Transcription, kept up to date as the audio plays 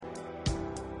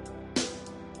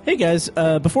Hey guys,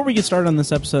 before we get started on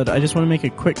this episode, I just want to make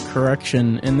a quick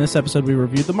correction. In this episode, we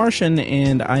reviewed The Martian,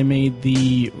 and I made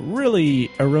the really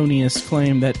erroneous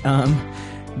claim that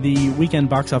the weekend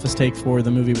box office take for the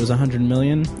movie was $100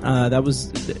 million. That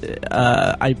was,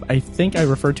 I think I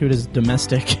referred to it as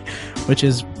domestic, which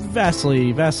is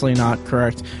vastly not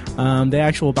correct. The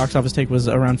actual box office take was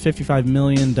around $55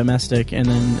 million domestic, and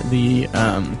then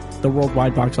the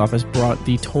worldwide box office brought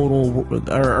the total,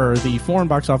 or the foreign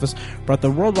box office brought the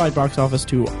worldwide box office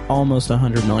to almost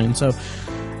 $100 million. So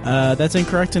that's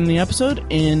incorrect in the episode,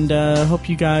 and hope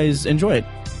you guys enjoy it.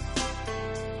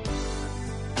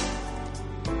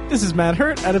 This is Matt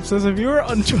Hurt at Obsessive Viewer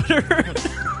on Twitter.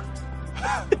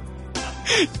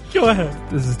 Go ahead.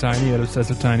 This is Tiny at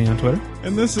Obsessive Tiny on Twitter.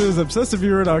 And this is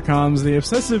ObsessiveViewer.com's The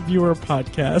Obsessive Viewer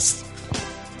Podcast.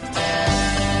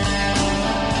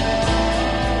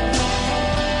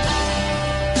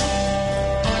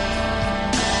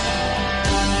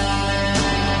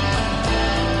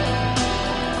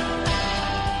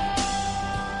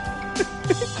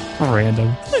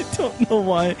 Random. I don't know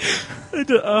why.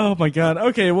 Oh my god.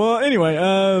 Okay, well, anyway,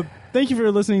 thank you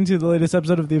for listening to the latest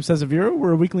episode of The Obsessive Viewer.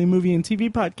 We're a weekly movie and TV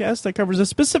podcast that covers a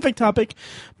specific topic,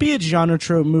 be it genre,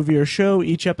 trope, movie, or show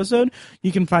each episode.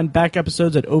 You can find back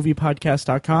episodes at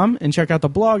OV132.com and check out the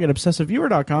blog at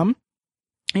ObsessiveViewer.com.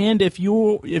 And if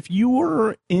you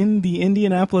were in the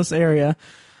Indianapolis area,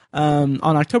 on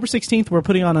October 16th, we're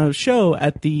putting on a show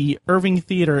at the Irving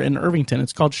Theater in Irvington.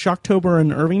 It's called Shocktober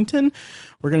in Irvington.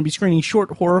 We're going to be screening short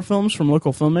horror films from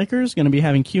local filmmakers, going to be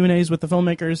having Q&As with the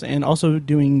filmmakers, and also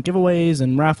doing giveaways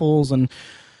and raffles and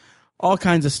all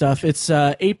kinds of stuff. It's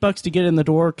 $8 to get in the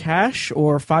door cash,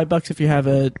 or $5 if you have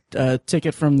a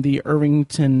ticket from the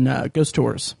Irvington Ghost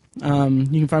Tours. You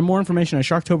can find more information at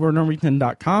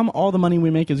shocktoberinirvington.com. All the money we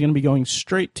make is going to be going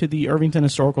straight to the Irvington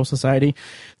Historical Society.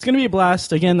 It's going to be a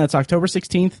blast. Again, that's October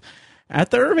 16th at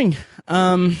the Irving.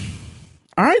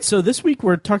 All right, so this week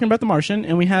we're talking about The Martian,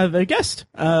 and we have a guest.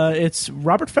 It's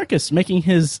Robert Fekkes, making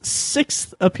his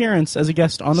 6th appearance as a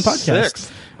guest on the podcast.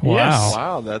 6th? Wow. Yes.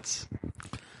 Wow, that's...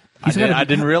 I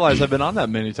didn't realize I've been on that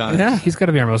many times. Yeah. He's got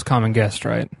to be our most common guest,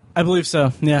 right? I believe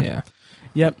so, yeah.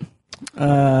 Yep.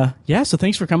 So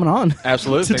thanks for coming on.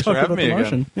 Absolutely, thanks for having me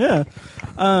again.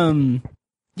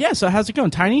 Yeah, so how's it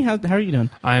going? Tiny, how are you doing?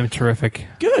 I am terrific.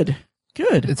 Good.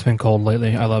 It's been cold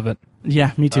lately. I love it.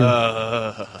 Yeah, me too.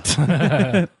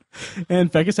 And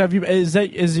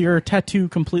Fekkes, is your tattoo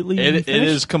completely It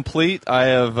finished? is complete. I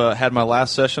have had my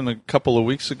last session a couple of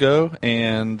weeks ago,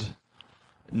 and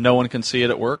no one can see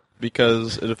it at work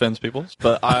because it offends people.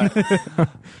 But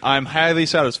I'm highly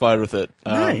satisfied with it.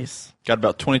 Nice. Got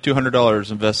about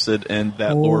 $2,200 invested in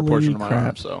that lower portion of my crap.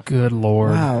 arm. So Good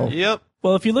Lord. Wow. Yep.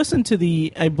 Well, if you listen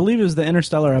to I believe it was the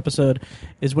Interstellar episode,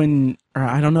 is when, or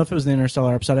I don't know if it was the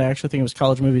Interstellar episode, I actually think it was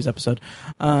College Movies episode.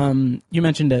 You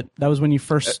mentioned it. That was when you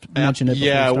first mentioned it.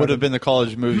 Yeah, it would have been the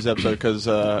College Movies episode because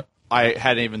I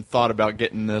hadn't even thought about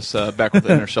getting this back with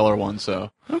the Interstellar one. So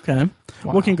Okay.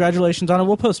 Wow. Well, congratulations on it.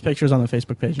 We'll post pictures on the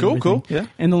Facebook page. Cool. Yeah.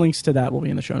 And the links to that will be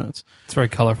in the show notes. It's very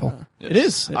colorful. It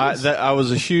is. I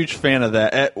was a huge fan of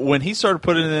that. When he started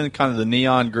putting in kind of the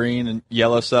neon green and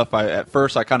yellow stuff, at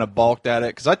first I kind of balked at it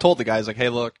because I told the guys, like, hey,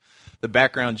 look, the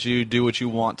background's you, do what you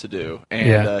want to do.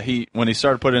 And when he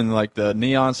started putting in like the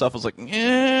neon stuff, I was like,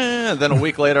 yeah. Then a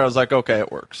week later, I was like, okay,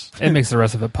 it works. It makes the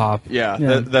rest of it pop. Yeah.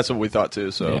 That's what we thought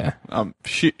too. So Yeah. I'm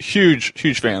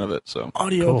huge fan of it. So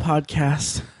Audio Cool.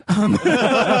 podcast.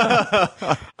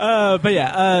 But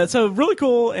yeah, so really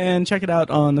cool, and check it out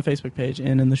on the Facebook page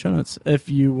and in the show notes if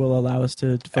you will allow us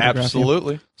to photograph you.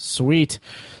 absolutely, Sweet.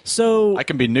 So I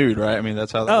can be nude, right? I mean,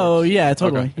 that's how that oh works. yeah,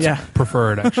 totally. Okay. Yeah.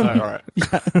 Preferred, actually. All right.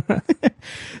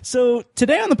 So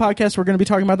today on the podcast, we're going to be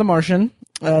talking about The Martian,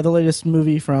 the latest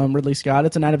movie from Ridley Scott.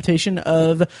 It's an adaptation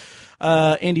of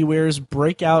Andy Weir's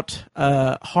breakout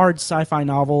hard sci-fi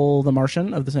novel, The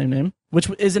Martian, of the same name, which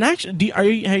is an action.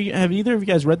 Have either of you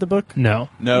guys read the book? No.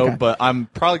 Okay. But I'm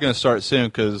probably going to start soon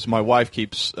because my wife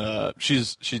keeps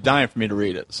she's dying for me to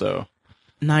read it. So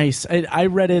Nice. I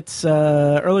read it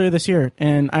earlier this year,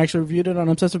 and I actually reviewed it on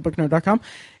ObsessiveBookNerd.com.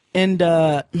 And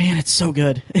man, it's so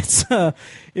good.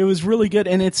 It was really good,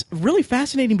 and it's really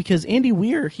fascinating because Andy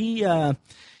Weir,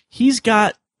 he's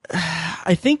got.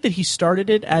 I think that he started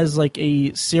it as like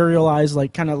a serialized,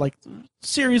 like kind of like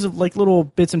series of like little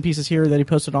bits and pieces here that he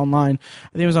posted online. I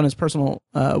think it was on his personal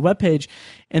webpage,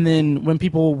 and then when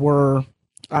people were.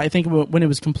 I think when it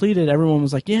was completed, everyone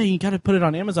was like, yeah, you got to put it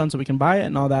on Amazon so we can buy it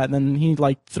and all that. And then he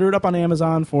like threw it up on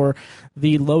Amazon for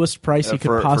the lowest price he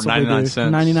could possibly do. 99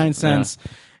 cents. 99 cents.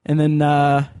 Yeah. And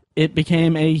then it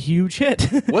became a huge hit.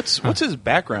 What's his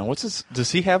background?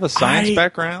 Does he have a science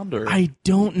background? Or I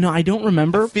don't know. I don't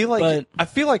remember. I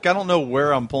feel like I don't know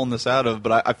where I'm pulling this out of,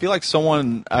 but I feel like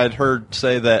someone I'd heard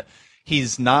say that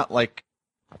he's not like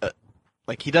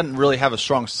he doesn't really have a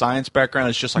strong science background.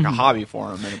 It's just like a hobby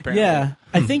for him. And apparently, yeah,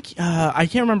 I think I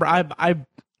can't remember.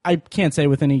 I can't say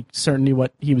with any certainty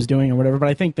what he was doing or whatever, but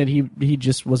I think that he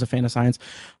just was a fan of science.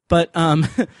 But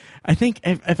I think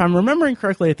if I'm remembering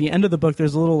correctly, at the end of the book,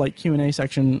 there's a little like Q&A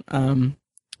section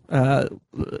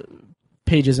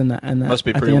pages in that. Must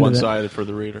be pretty one-sided for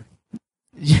the reader.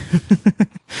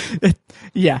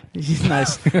 Yeah, he's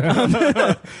nice.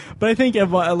 But I think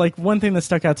like one thing that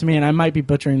stuck out to me, and I might be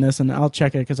butchering this, and I'll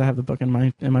check it because I have the book in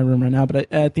my room right now.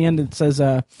 But at the end it says,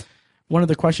 one of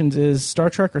the questions is Star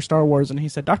Trek or Star Wars, and he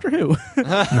said Doctor Who.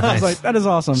 Nice. I was like, that is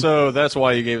awesome. So that's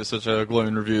why you gave it such a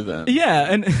glowing review then.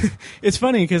 Yeah, and it's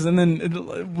funny because like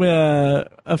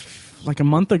a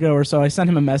month ago or so, I sent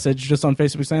him a message just on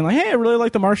Facebook saying like, "Hey, I really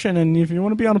like The Martian, and if you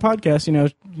want to be on a podcast,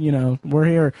 you know, we're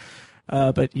here."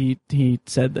 But he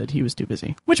said that he was too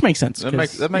busy, which makes sense. That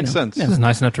makes sense. This is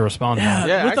nice enough to respond.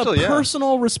 Yeah, with actually, a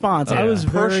personal response. Yeah. I was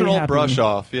very Personal happy. brush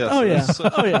off. Yes. Oh yeah.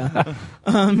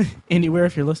 Oh yeah. Andy Ware,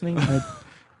 if you're listening, I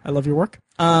love your work.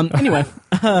 Anyway,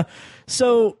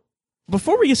 so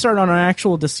before we get started on our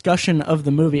actual discussion of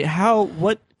the movie,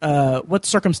 what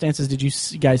circumstances did you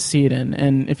guys see it in?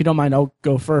 And if you don't mind, I'll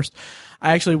go first.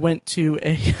 I actually went to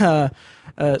a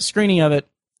screening of it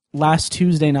last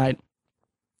Tuesday night.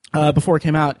 Before it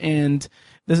came out, and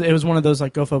it was one of those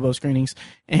like GoFobo screenings,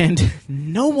 and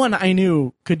no one I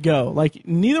knew could go. Like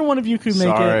neither one of you could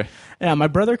make it. Yeah, my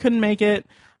brother couldn't make it.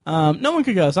 No one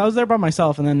could go, so I was there by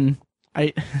myself, and then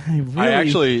I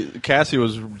Cassie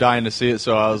was dying to see it,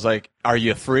 so I was like, "Are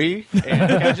you free?"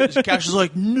 And Cassie was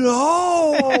like,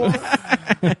 "No."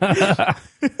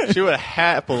 She would have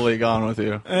happily gone with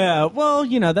you. Yeah, well,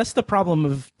 that's the problem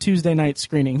of Tuesday night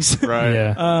screenings. Right.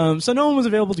 Yeah. So no one was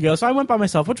available to go, so I went by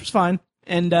myself, which was fine.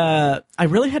 And I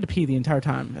really had to pee the entire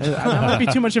time. That might be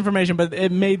too much information, but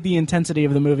it made the intensity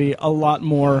of the movie a lot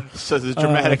more. So the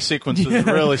dramatic sequences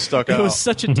really stuck out. It was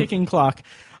such a ticking clock.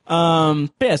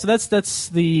 But yeah, so that's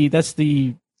the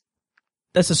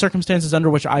circumstances under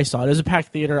which I saw it. It was a packed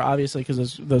theater, obviously,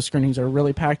 because those screenings are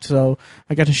really packed. So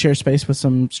I got to share space with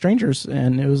some strangers,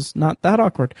 and it was not that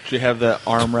awkward. Did you have that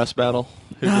armrest battle?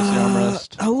 Who gets the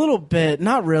armrest? A little bit,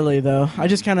 not really though. I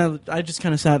just kind of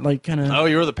sat like kind of. Oh,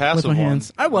 you were the passive with my one.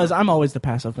 hands. I'm always the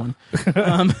passive one.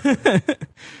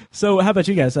 So how about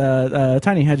you guys?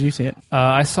 Tiny, how did you see it?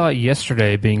 I saw it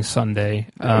yesterday, being Sunday.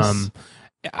 Nice.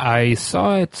 I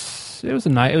saw it. It was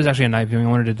actually a night viewing. I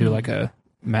wanted to do like a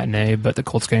matinee, but the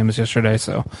Colts game was yesterday,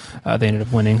 so they ended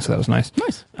up winning, so that was nice.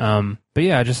 Nice. But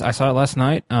yeah, I saw it last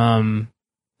night.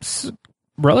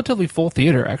 Relatively full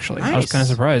theater, actually. Nice. I was kind of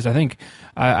surprised. I think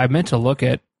I meant to look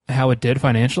at how it did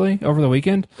financially over the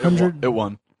weekend. It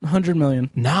won. 100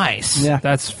 million. Nice. Yeah.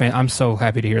 I'm so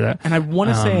happy to hear that. And I want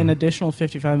to say an additional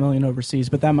 55 million overseas,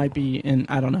 but that might be in,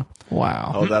 I don't know.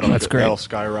 Wow. Oh, that's great. That'll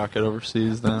skyrocket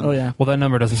overseas then. Oh yeah. Well, that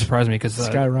number doesn't surprise me because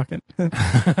Skyrocket.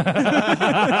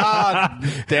 Ah,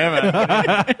 damn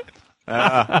it.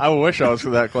 I wish I was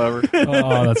that clever.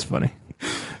 oh, that's funny.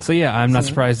 So yeah, I'm not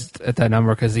surprised at that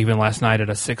number because even last night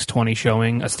at a 620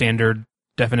 showing, a standard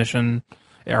definition,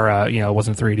 or it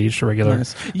wasn't 3D, just a regular.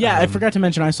 Nice. Yeah, I forgot to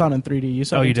mention I saw it in 3D. You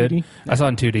saw it in 2D? Did? I saw it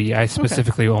in 2D. I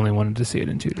specifically only wanted to see it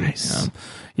in 2D. Nice.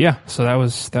 Yeah, so that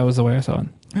was the way I saw it.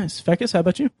 Nice. Fekkes, how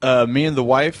about you? Me and the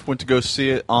wife went to go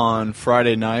see it on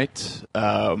Friday night.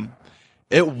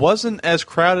 It wasn't as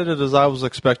crowded as I was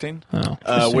expecting,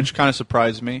 which kind of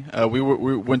surprised me. We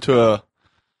went to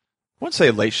I wouldn't say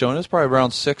a late showing. It was probably around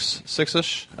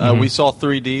 6-ish. We saw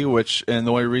 3D, and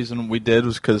the only reason we did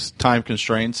was because time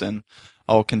constraints, and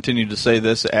I'll continue to say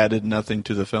this, added nothing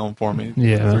to the film for me.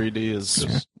 Yeah. 3D is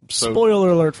just so...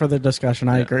 Spoiler alert for the discussion,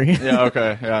 I agree. Yeah,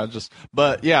 okay. Yeah,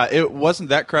 but yeah, it wasn't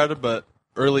that crowded, but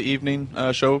early evening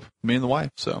show, me and the wife,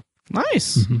 so.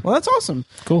 Nice. Mm-hmm. Well, that's awesome.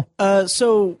 Cool.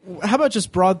 So how about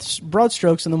just broad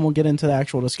strokes, and then we'll get into the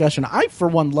actual discussion. I, for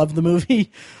one, love the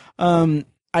movie.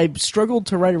 I struggled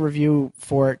to write a review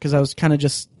for it because I was kind of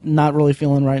just not really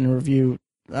feeling writing a review.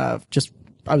 I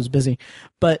was busy.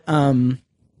 But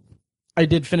I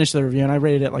did finish the review, and I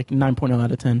rated it like 9.0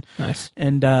 out of 10. Nice.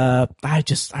 And I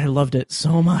loved it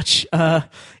so much.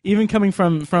 Even coming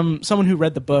from someone who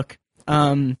read the book,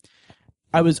 I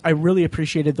really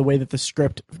appreciated the way that the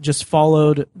script just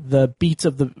followed the beats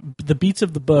of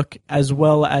the book, as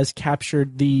well as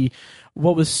captured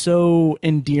what was so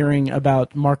endearing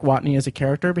about Mark Watney as a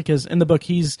character, because in the book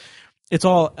he's it's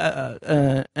all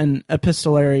an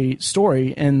epistolary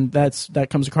story, and that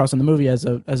comes across in the movie as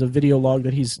a video log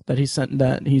that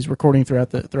he's recording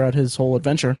throughout his whole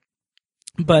adventure.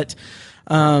 But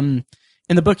in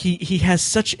the book, he has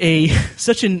such a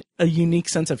unique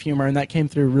sense of humor, and that came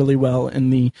through really well in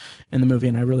the movie,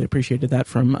 and I really appreciated that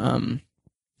from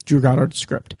Drew Goddard's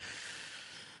script.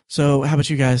 So, how about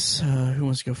you guys? Who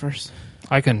wants to go first?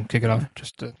 I can kick it off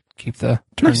just to keep the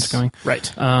turns going.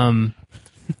 Right.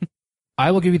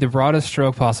 I will give you the broadest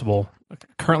stroke possible.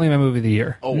 Currently, my movie of the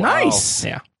year. Oh, wow. Nice.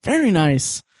 Yeah. Very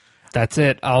nice. That's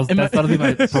it. That'll be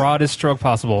my broadest stroke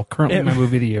possible. Currently, my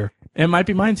movie of the year. It might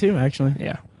be mine too, actually.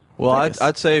 Yeah. Well,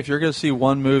 I'd say if you're going to see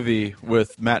one movie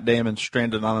with Matt Damon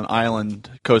stranded on an island,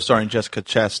 co-starring Jessica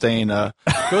Chastain,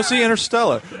 go see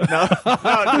Interstellar. No,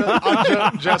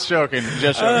 I'm just joking.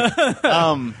 Just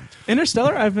joking.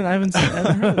 Interstellar, I haven't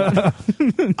heard of that.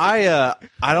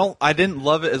 I didn't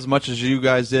love it as much as you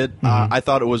guys did. I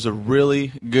thought it was a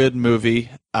really good movie.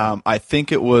 I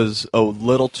think it was a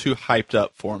little too hyped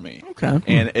up for me. Okay.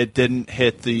 And it didn't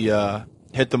hit the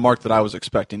mark that I was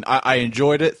expecting. I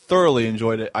enjoyed it, thoroughly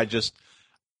enjoyed it. I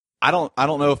don't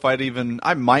know if I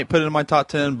might put it in my top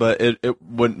 10, but it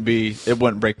wouldn't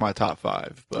break my top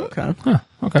 5. But. Okay. Huh,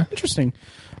 okay. Interesting.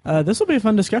 This will be a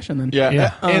fun discussion then.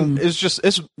 Yeah. And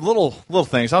it's little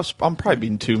things. I'm probably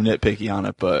being too nitpicky on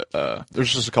it, but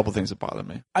there's just a couple things that bother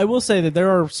me. I will say that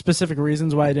there are specific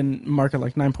reasons why I didn't mark it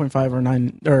like 9.5 or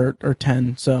 9 or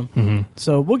 10. So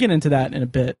so we'll get into that in a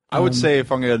bit. I would say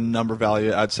if I'm going to number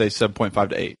value, I'd say 7.5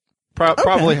 to 8.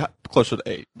 Probably closer to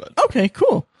 8. But okay,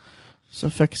 cool. So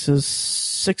Fekkes'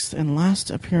 6th and last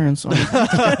appearance on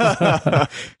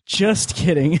Just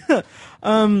kidding.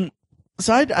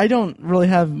 So I don't really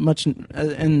have much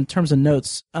in terms of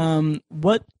notes. How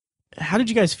did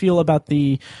you guys feel about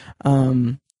the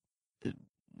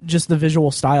just the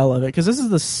visual style of it? Because this is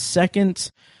the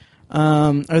second,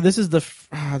 this is the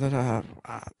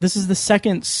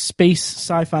second space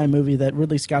sci-fi movie that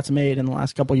Ridley Scott's made in the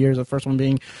last couple of years. The first one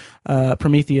being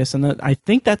Prometheus, and I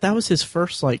think that was his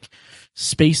first like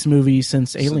space movie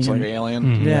since Alien. Since like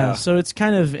Alien, Yeah. So it's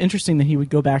kind of interesting that he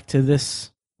would go back to this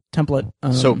template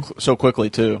so quickly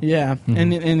too. Yeah,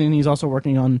 and he's also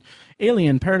working on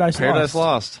Alien Paradise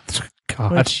Lost.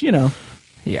 God. Which, Yeah.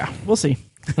 we'll see.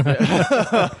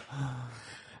 So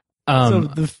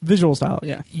the visual style,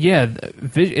 yeah. Yeah,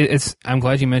 I'm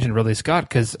glad you mentioned Ridley Scott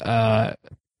because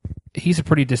he's a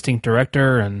pretty distinct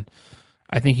director, and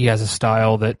I think he has a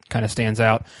style that kind of stands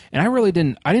out. And I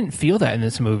didn't feel that in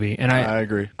this movie, and I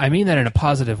agree. I mean that in a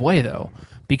positive way though,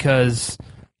 because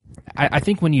I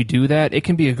think when you do that, it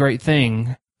can be a great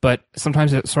thing, but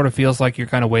sometimes it sort of feels like you're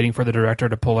kind of waiting for the director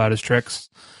to pull out his tricks,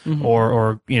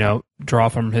 or draw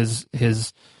from his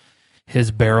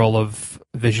barrel of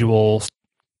visual,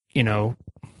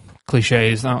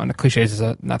 cliches. No, cliches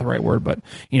is not the right word, but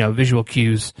visual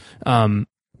cues. And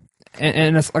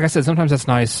it's, like I said, sometimes that's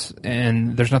nice,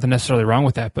 and there's nothing necessarily wrong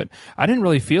with that. But I didn't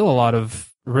really feel a lot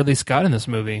of Ridley Scott in this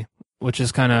movie, which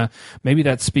is kind of maybe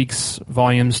that speaks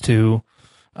volumes to.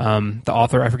 The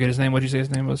author, I forget his name. What did you say his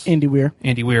name was? Andy Weir.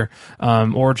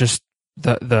 Or just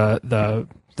the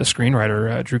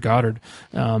screenwriter, Drew Goddard.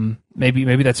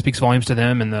 Maybe that speaks volumes to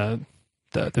them and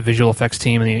the visual effects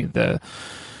team and the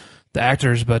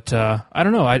actors. But I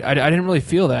don't know. I didn't really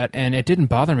feel that, and it didn't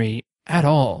bother me at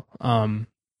all. And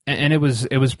it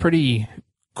was pretty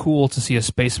cool to see a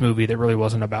space movie that really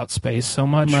wasn't about space so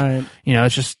much. Right.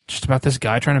 It's just about this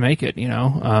guy trying to make it.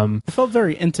 It felt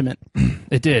very intimate.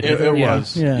 It did. It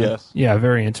was. Yeah. Yes. Yeah,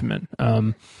 very intimate.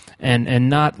 And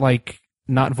not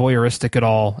voyeuristic at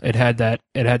all. It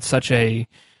had such a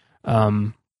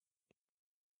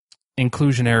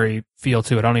inclusionary feel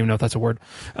to it. I don't even know if that's a word.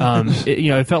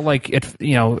 It felt like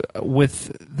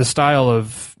with the style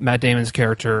of Matt Damon's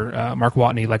character, Mark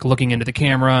Watney, like looking into the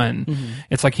camera, and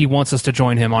it's like he wants us to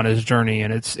join him on his journey,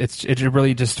 and it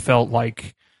really just felt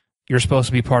like you're supposed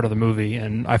to be part of the movie,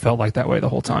 and I felt like that way the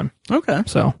whole time. Okay.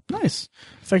 So nice.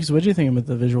 Fekkes, what did you think about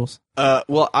the visuals?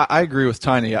 Well, I agree with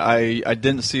Tiny. I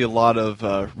didn't see a lot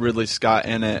of Ridley Scott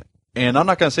in it, and I'm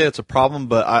not going to say it's a problem,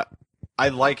 but I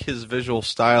like his visual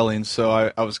styling, so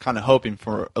I was kind of hoping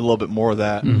for a little bit more of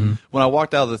that. When I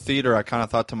walked out of the theater, I kind of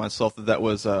thought to myself that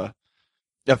was I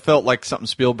felt like something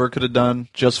Spielberg could have done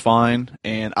just fine,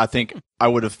 and I think I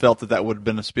would have felt that would have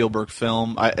been a Spielberg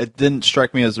film. It didn't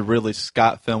strike me as a Ridley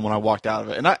Scott film when I walked out of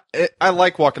it, and I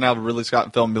like walking out of a Ridley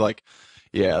Scott film and be like,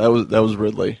 yeah, that was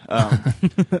Ridley.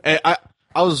 And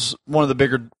I was one of the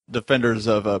bigger defenders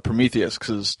of Prometheus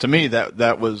because to me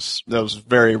that was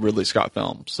very Ridley Scott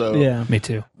film. So yeah, me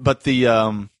too. But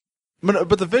the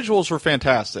But the visuals were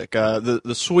fantastic.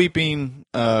 The sweeping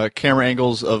camera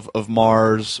angles of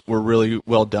Mars were really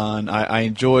well done. I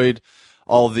enjoyed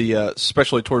all the,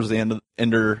 especially towards the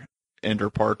ender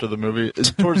part of the movie,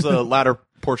 towards the latter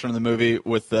portion of the movie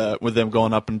with them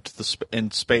going up into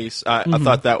in space. I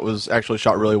thought that was actually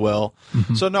shot really well.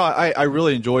 So no, I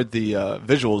really enjoyed the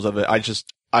visuals of it.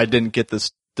 I didn't get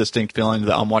this distinct feeling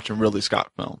that I'm watching Ridley Scott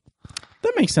film.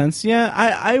 That makes sense. Yeah,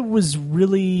 I was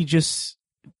really just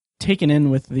taken in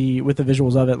with the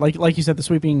visuals of it. Like you said, the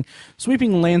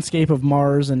sweeping landscape of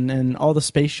Mars and all the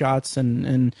space shots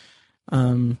and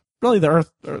really the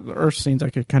Earth scenes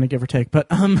I could kind of give or take, but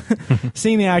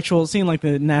seeing like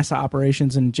the NASA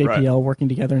operations and JPL working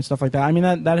together and stuff like that. I mean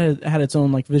that had its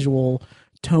own like visual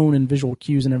tone and visual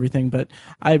cues and everything, but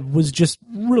I was just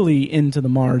really into the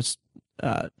Mars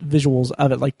visuals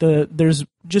of it. Like there's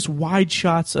just wide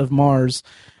shots of Mars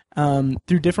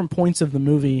through different points of the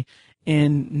movie,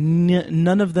 and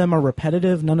none of them are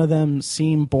repetitive. None of them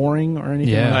seem boring or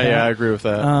anything like that. Yeah, I agree with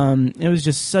that. It was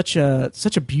just such a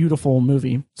beautiful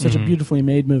movie, such a beautifully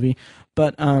made movie.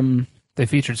 But they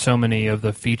featured so many of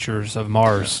the features of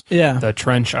Mars. Yeah, the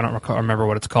trench. I don't remember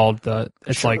what it's called.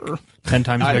 It's like 10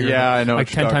 times bigger. Yeah, I know. Like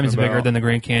 10 times bigger than the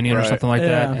Grand Canyon or something like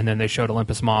that. Yeah. And then they showed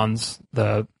Olympus Mons,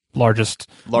 the largest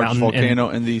volcano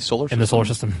in the solar system. In the solar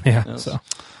system, yeah. Yes. So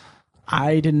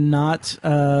I did not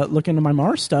look into my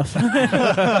Mars stuff.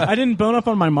 I didn't bone up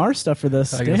on my Mars stuff for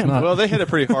this. I guess Damn. not. Well, they hit it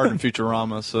pretty hard in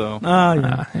Futurama, so.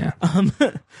 Yeah. yeah.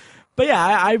 But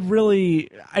yeah, I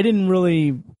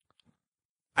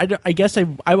guess I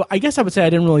would say I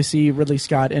didn't really see Ridley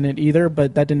Scott in it either,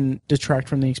 but that didn't detract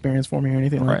from the experience for me or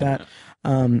anything like that.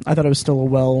 I thought it was still a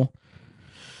well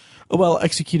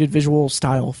executed visual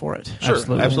style for it. Sure,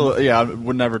 absolutely. Yeah, I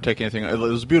would never take anything. It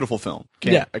was a beautiful film.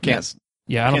 I can't.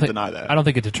 Yeah, I don't deny that. I don't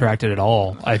think it detracted at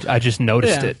all. I just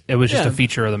noticed it. It was just a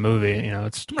feature of the movie. You know,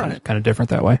 it's kind of different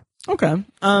that way. Okay.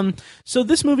 So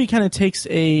this movie kind of takes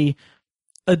a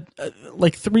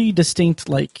like three distinct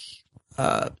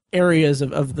areas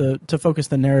to focus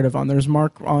the narrative on. There's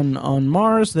Mark on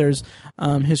Mars. There's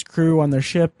his crew on their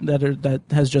ship that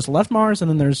has just left Mars, and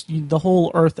then there's the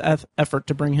whole Earth effort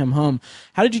to bring him home.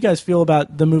 How did you guys feel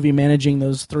about the movie managing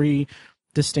those three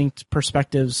distinct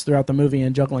perspectives throughout the movie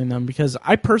and juggling them? Because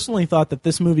I personally thought that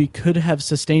this movie could have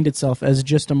sustained itself as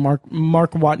just a Mark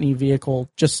Watney vehicle,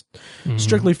 just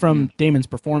strictly from Damon's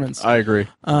performance. I agree.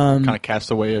 Kind of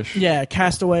Castaway-ish. Yeah,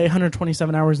 Castaway,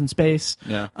 127 hours in space.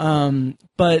 Yeah.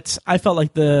 But I felt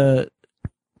like the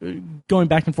going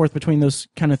back and forth between those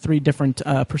kind of three different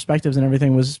perspectives and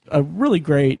everything was a really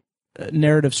great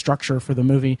narrative structure for the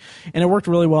movie, and it worked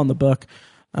really well in the book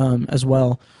as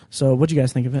well. So what do you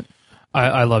guys think of it?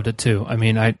 I loved it too. I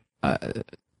mean,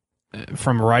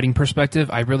 from a writing perspective,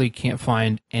 I really can't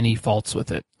find any faults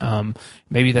with it.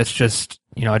 Maybe that's just,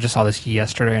 I just saw this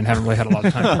yesterday and haven't really had a lot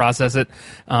of time to process it.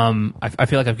 I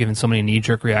feel like I've given so many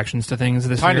knee-jerk reactions to things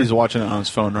this year. Tiny's watching it on his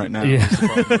phone right now.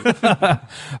 Yeah.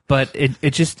 But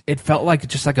it felt like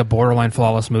just like a borderline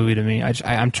flawless movie to me.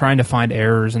 I'm trying to find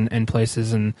errors in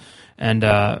places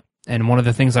and one of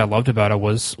the things I loved about it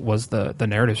was the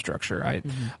narrative structure.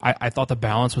 I thought the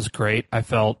balance was great. I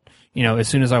felt, as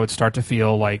soon as I would start to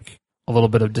feel like a little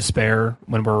bit of despair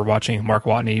when we were watching Mark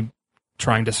Watney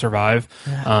trying to survive,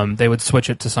 they would switch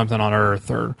it to something on Earth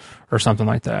or something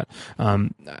like that.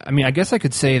 I mean, I guess I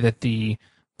could say that the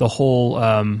whole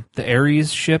the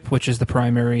Ares ship, which is the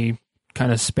primary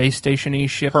kind of space station-y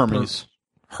ship.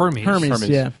 Hermes,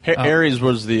 yeah. Ares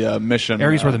was the mission.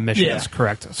 Ares were the missions,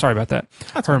 correct. Sorry about that.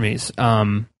 Hermes.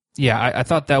 I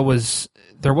thought there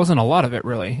wasn't a lot of it,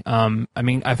 really. I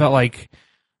mean, I felt like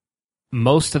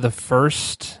most of the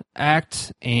first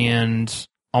act and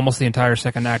almost the entire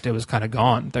second act, it was kind of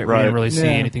gone. We didn't really see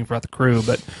anything about the crew,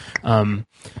 but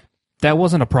that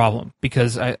wasn't a problem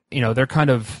because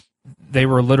they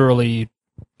were literally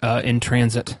in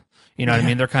transit. You know what I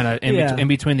mean? They're kind of in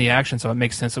between the action, so it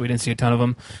makes sense that we didn't see a ton of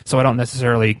them. So I don't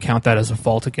necessarily count that as a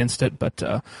fault against it, but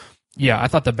I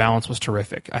thought the balance was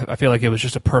terrific. I feel like it was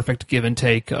just a perfect give and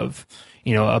take of,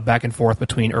 a back and forth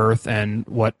between Earth and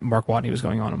what Mark Watney was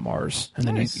going on Mars. And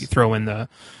then you throw in the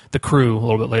crew a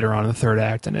little bit later on in the third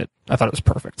act, and I thought it was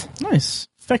perfect. Nice.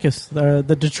 Fekkes,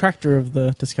 the detractor of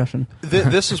the discussion.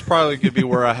 This is probably going to be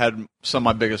where I had some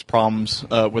of my biggest problems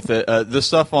with it. The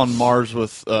stuff on Mars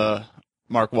with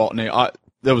Mark Watney,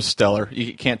 that was stellar.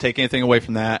 You can't take anything away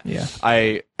from that. Yeah.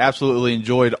 I absolutely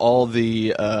enjoyed all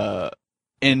the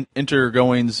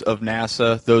intergoings of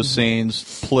NASA, those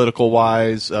scenes,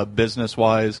 political-wise,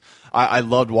 business-wise. I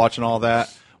loved watching all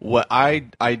that. What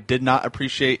I did not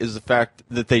appreciate is the fact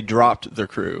that they dropped their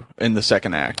crew in the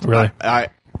second act. Really?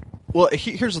 Well,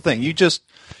 here's the thing.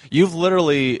 You've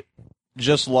literally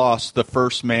just lost the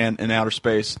first man in outer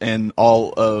space in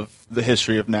all of the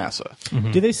history of NASA.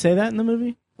 Do they say that in the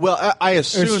movie? Well, I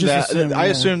assume that. I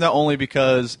assume that only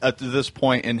because at this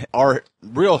point in our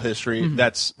real history,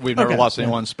 we've never lost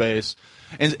anyone in space,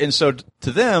 and so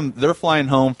to them, they're flying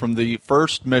home from the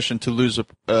first mission to lose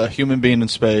a human being in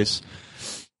space,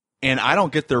 and I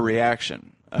don't get their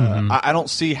reaction. I don't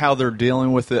see how they're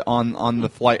dealing with it on the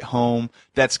flight home.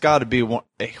 That's got to be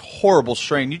a horrible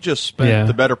strain. You just spent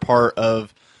the better part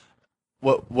of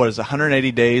what is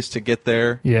 180 days to get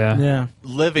there. Yeah.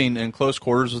 Living in close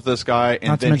quarters with this guy, and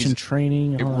not to then mention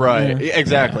training. Right,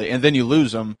 exactly. And then you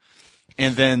lose him,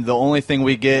 and then the only thing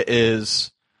we get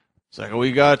is it's like,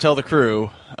 we gotta tell the crew,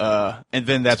 and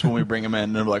then that's when we bring him in,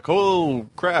 and they're like, oh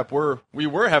crap, we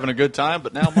were having a good time,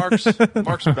 but now Mark's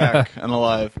back and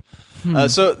alive.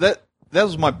 So that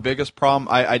was my biggest problem.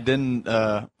 I didn't.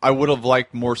 I would have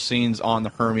liked more scenes on the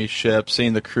Hermes ship,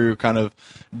 seeing the crew kind of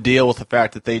deal with the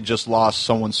fact that they just lost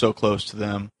someone so close to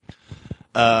them.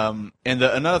 And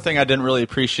another thing I didn't really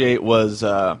appreciate was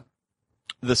the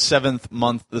 7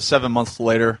 months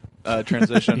later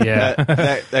transition.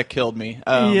 that killed me.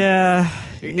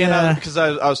 Because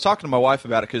I was talking to my wife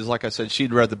about it, because like I said,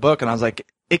 she'd read the book, and I was like,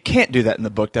 it can't do that in the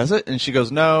book, does it? And she goes,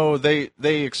 no, they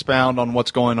expound on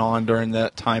what's going on during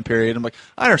that time period. I'm like,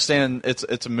 I understand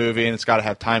it's a movie and it's got to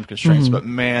have time constraints, but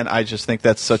man, I just think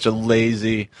that's such a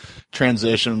lazy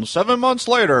transition. 7 months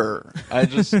later, I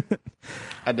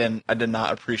did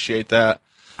not appreciate that.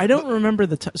 I don't remember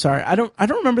I don't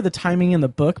remember the timing in the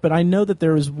book, but I know that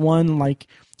there was one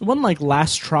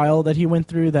last trial that he went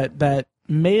through that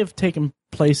may have taken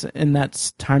place in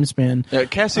that time span. Yeah,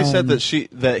 Cassie said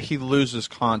that he loses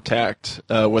contact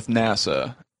with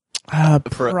NASA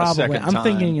for probably. a second time. I'm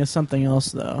thinking of something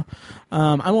else though.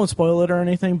 I won't spoil it or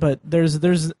anything, but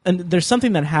there's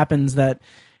something that happens that.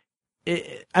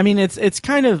 It's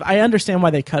kind of, I understand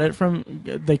why they cut it from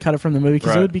the movie,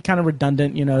 because it would be kind of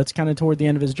redundant. It's kind of toward the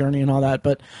end of his journey and all that.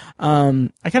 But I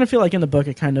kind of feel like in the book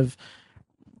it kind of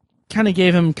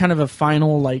gave him kind of a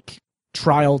final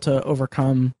trial to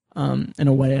overcome. In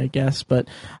a way, I guess, but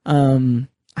I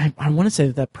want to say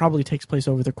that probably takes place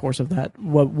over the course of that.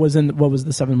 What was the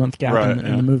 7-month gap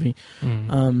in the movie?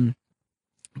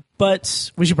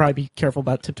 But we should probably be careful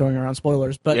about tiptoeing around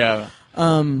spoilers. But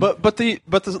but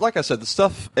like I said, the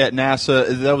stuff at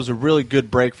NASA, that was a really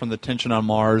good break from the tension on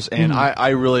Mars, and I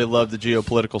really loved the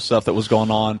geopolitical stuff that was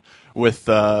going on with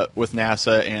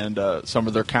NASA and some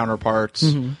of their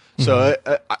counterparts. So.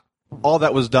 All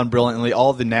that was done brilliantly.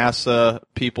 All the NASA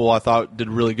people, I thought, did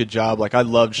a really good job. Like, I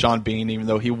loved Sean Bean, even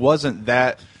though he wasn't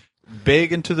that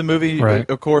big into the movie,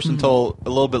 of course, until a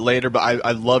little bit later. But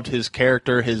I loved his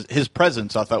character, his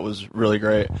presence. I thought was really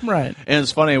great. Right. And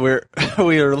it's funny, we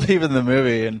were leaving the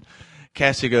movie, and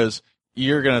Cassie goes,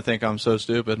 "You're gonna think I'm so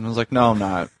stupid," and I was like, "No, I'm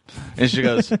not." And she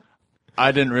goes,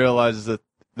 "I didn't realize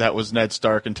that was Ned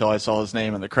Stark until I saw his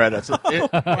name in the credits."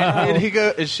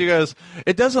 And she goes,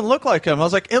 "It doesn't look like him." I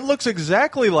was like, "It looks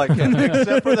exactly like him,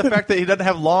 except for the fact that he doesn't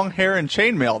have long hair and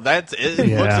chainmail. That's it.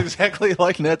 It looks exactly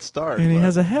like Ned Stark, and he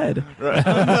has a head."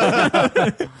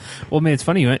 Right. Well, man, it's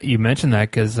funny you mentioned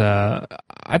that, because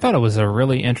I thought it was a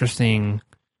really interesting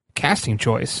casting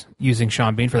choice using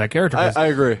Sean Bean for that character. I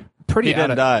agree. He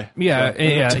didn't die. Yeah,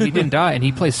 he didn't die, and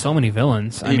he plays so many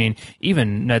villains. I mean,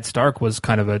 even Ned Stark was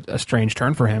kind of a strange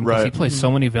turn for him, because he plays so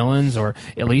many villains, or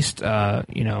at least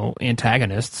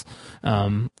antagonists.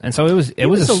 And so it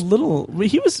was a little.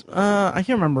 He was. I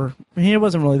can't remember. He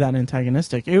wasn't really that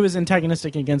antagonistic. He was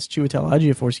antagonistic against Chiwetel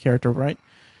Ejiofor's character, right?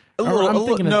 More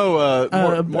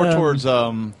towards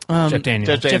Jeff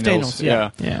Daniels. Jeff Daniels.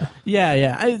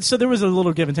 Yeah. So there was a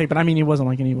little give and take, but I mean, he wasn't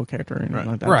like an evil character or anything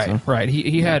like that. Right.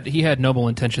 He had noble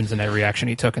intentions in that reaction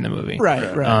he took in the movie. Right.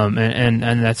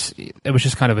 And it was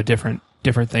just kind of a different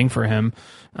thing for him,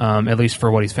 at least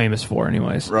for what he's famous for,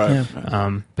 anyways. Right.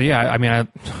 Yeah. But yeah, I mean,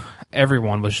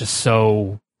 everyone was just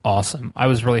so awesome. I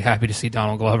was really happy to see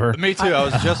Donald Glover. Me too. I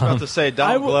was just about to say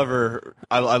Donald Glover.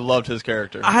 I loved his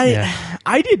character.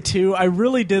 I did too. I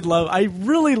really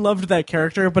loved that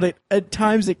character, but at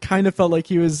times it kind of felt like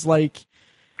he was like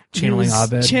channeling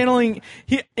Abed.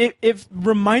 It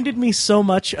reminded me so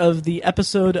much of the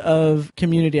episode of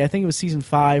Community. I think it was season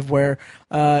 5 where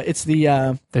it's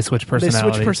the they switch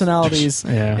personalities.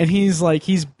 Yeah. And he's like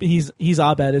he's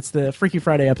Abed. It's the Freaky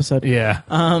Friday episode. Yeah.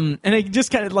 And it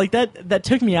just kind of like that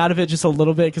took me out of it just a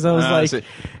little bit, because I was like,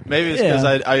 maybe it's because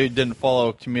I didn't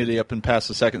follow Community up and past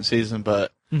the second season,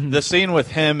 but The scene with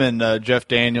him and Jeff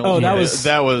Daniels. Oh, that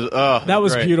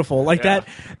was great. beautiful. Like that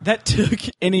took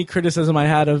any criticism I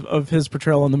had of his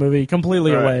portrayal in the movie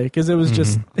completely away, because it was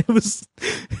just it was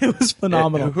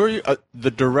phenomenal. Who are you?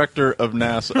 The director of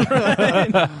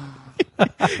NASA.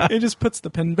 It just puts the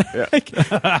pen back.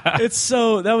 Yeah.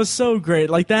 That was so great.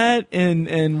 Like that and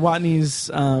Watney's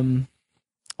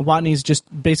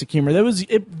just basic humor.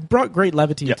 It brought great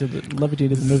levity to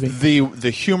the movie.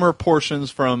 The humor portions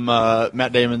from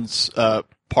Matt Damon's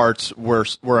parts were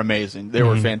amazing. They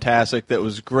were fantastic. That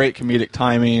was great comedic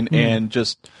timing and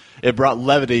just it brought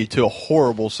levity to a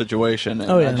horrible situation.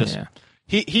 And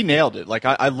he nailed it. Like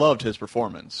I loved his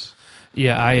performance.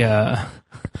 Yeah,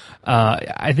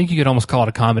 I think you could almost call it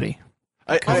a comedy.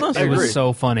 I it was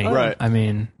so funny. Right. I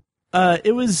mean,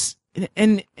 it was,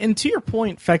 and to your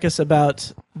point, Fekkes,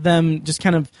 about them just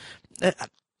kind of,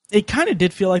 it kind of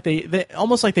did feel like they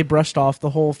almost like they brushed off the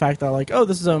whole fact that like, oh,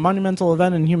 this is a monumental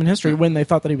event in human history when they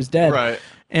thought that he was dead. Right.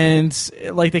 And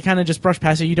like they kind of just brushed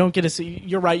past it. You don't get to see.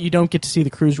 You're right. You don't get to see the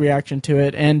crew's reaction to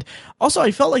it. And also,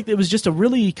 I felt like it was just a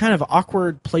really kind of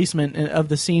awkward placement of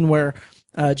the scene where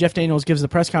Jeff Daniels gives the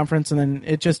press conference, and then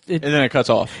it cuts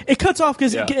off. It cuts off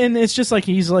because and it's just like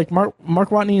he's like Mark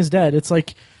Watney is dead. It's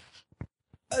like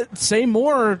say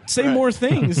more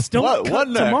things. Don't cut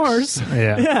to Mars.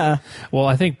 Yeah. Well,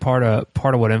 I think part of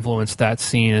what influenced that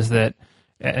scene is that,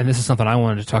 and this is something I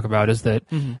wanted to talk about, is that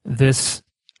this.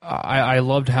 I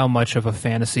loved how much of a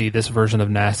fantasy this version of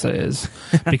NASA is,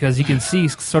 because you can see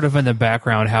sort of in the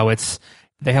background how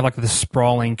they have like this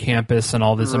sprawling campus and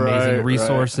all this amazing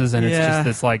resources, and it's just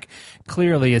this like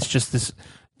clearly it's just this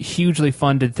hugely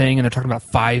funded thing, and they're talking about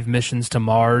 5 missions to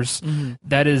Mars.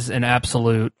 That is an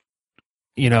absolute,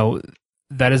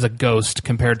 that is a ghost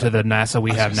compared to the NASA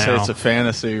we have now. So it's a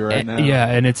fantasy now. Yeah,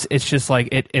 and it's just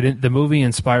like the movie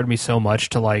inspired me so much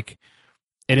to like.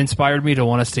 It inspired me to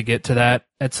want us to get to that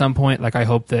at some point. Like I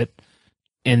hope that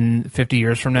in 50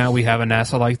 years from now we have a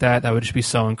NASA like that. That would just be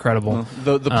so incredible.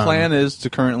 The plan is to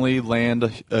currently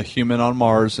land a human on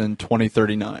Mars in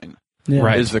 2039. Yeah.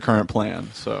 Right. Is the current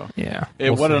plan. So yeah,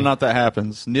 whether or not that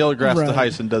happens, Neil deGrasse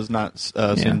Tyson does not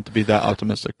seem to be that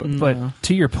optimistic. But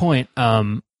to your point,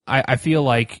 I feel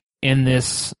like in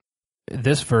this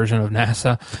version of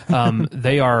NASA,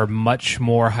 they are much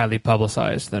more highly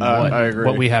publicized than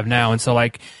what we have now. And so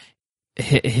like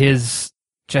his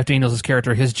Jeff Daniels'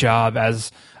 character, his job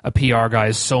as a PR guy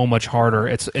is so much harder.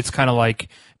 It's kind of like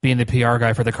being the PR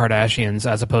guy for the Kardashians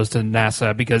as opposed to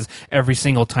NASA, because every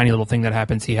single tiny little thing that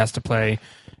happens, he has to play,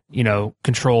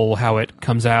 control how it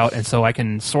comes out. And so I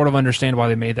can sort of understand why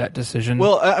they made that decision.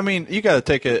 Well, I mean, you got to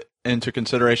take it into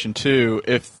consideration too.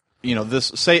 If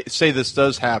this say this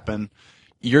does happen,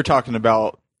 you're talking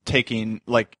about taking,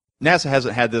 like, NASA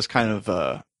hasn't had this kind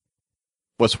of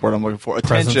what's the word I'm looking for,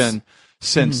 attention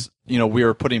since we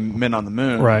were putting men on the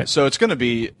moon. Right. So it's going to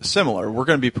be similar. We're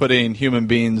going to be putting human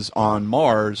beings on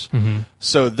Mars,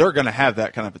 so they're going to have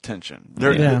that kind of attention.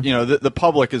 The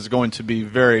public is going to be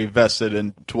very vested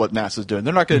into what NASA's doing.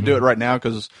 They're not going to do it right now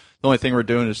because the only thing we're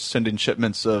doing is sending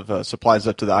shipments of supplies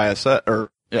up to the ISS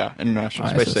or International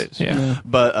Space Station. Yeah.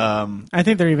 But I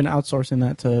think they're even outsourcing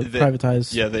that to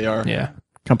privatize. Yeah, they are. Yeah.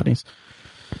 Companies.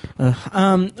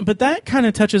 But that kind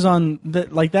of touches on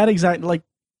that exact, like,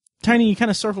 Tiny, you kind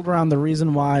of circled around the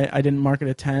reason why I didn't mark it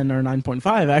a 10 or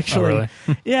 9.5, actually. Oh,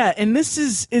 really? Yeah, and this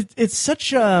is, it's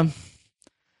such a,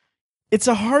 it's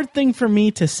a hard thing for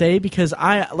me to say because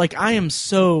I am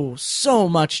so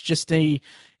much just a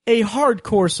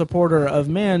hardcore supporter of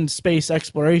manned space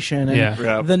exploration and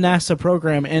the NASA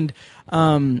program. And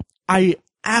I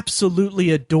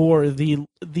absolutely adore the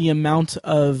amount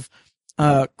of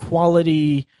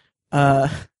quality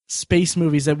space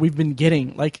movies that we've been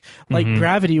getting. Like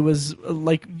Gravity was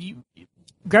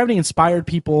Gravity inspired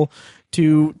people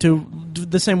to do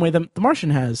the same way that The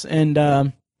Martian has. And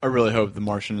I really hope The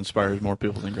Martian inspires more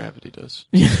people than Gravity does.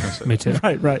 Me too.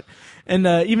 Right. And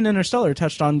even Interstellar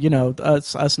touched on,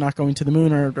 us not going to the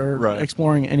moon or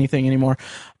exploring anything anymore.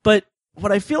 But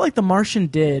what I feel like The Martian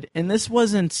did, and this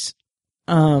wasn't,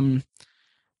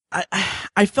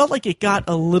 I felt like it got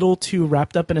a little too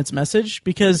wrapped up in its message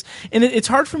because, and it's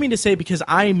hard for me to say because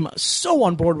I'm so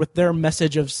on board with their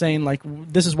message of saying like,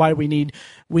 this is why we need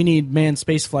manned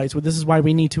space flights, this is why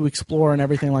we need to explore and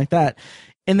everything like that.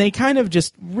 And they kind of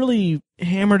just really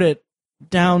hammered it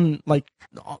down, like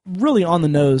really on the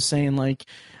nose, saying like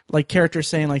characters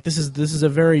saying like this is a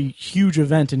very huge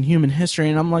event in human history,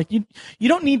 and I'm like, you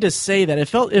don't need to say that. It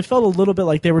felt a little bit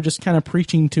like they were just kind of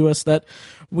preaching to us that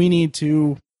we need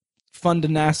to fund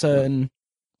NASA, and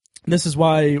this is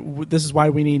why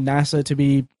we need NASA to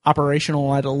be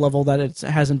operational at a level that it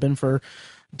hasn't been for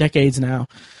decades now.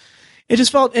 It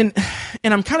just felt, and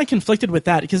I'm kind of conflicted with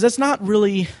that because that's not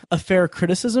really a fair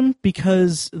criticism,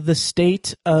 because the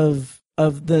state of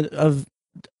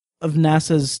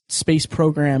NASA's space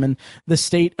program and the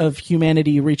state of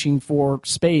humanity reaching for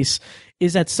space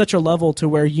is at such a level to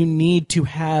where you need to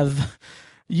have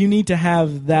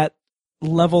that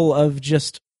level of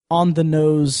just on the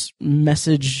nose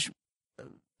message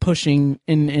pushing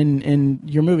in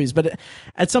your movies. But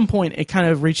at some point it kind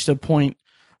of reached a point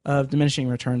of diminishing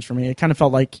returns for me. It kind of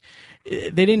felt like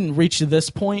they didn't reach this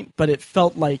point, but it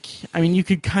felt like, I mean, you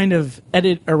could kind of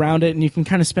edit around it and you can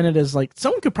kind of spin it as like,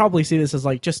 someone could probably see this as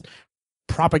like just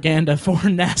propaganda for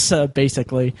NASA,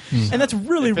 basically. And that's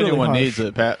really, really anyone harsh. needs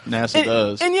it, NASA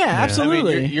does. And yeah,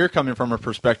 absolutely. I mean, you're coming from a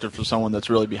perspective for someone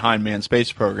that's really behind manned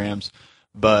space programs,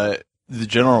 but the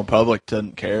general public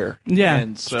doesn't care. Yeah,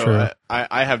 and so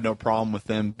I have no problem with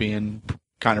them being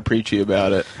kind of preachy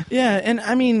about it. Yeah, and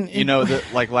I mean,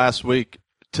 like last week,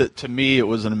 to me, it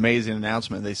was an amazing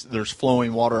announcement. There's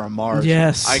flowing water on Mars.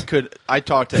 Yes, I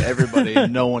talked to everybody,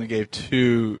 and no one gave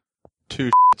two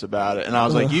shits about it. And I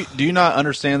was like, do you not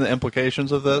understand the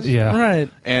implications of this? Yeah, right.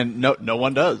 And no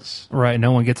one does. Right,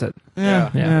 no one gets it.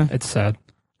 Yeah. It's sad.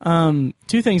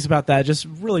 Two things about that, just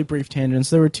really brief tangents.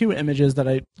 There were two images that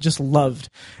I just loved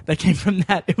that came from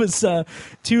that. It was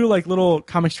two like little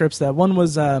comic strips. That one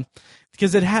was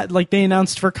because it had, like, they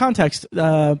announced, for context,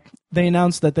 they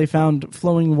announced that they found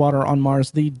flowing water on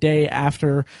Mars the day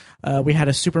after we had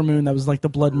a supermoon that was like the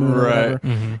blood moon or whatever.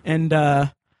 Mm-hmm.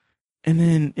 And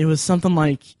then it was something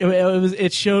like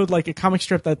it showed like a comic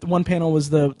strip that one panel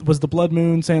was the blood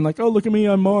moon saying like, oh, look at me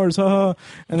on Mars, haha.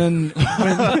 And then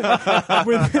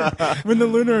when the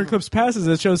lunar eclipse passes,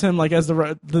 it shows him like as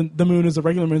the moon is a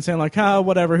regular moon saying like,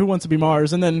 whatever, who wants to be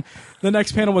Mars? And then the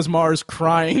next panel was Mars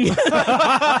crying. I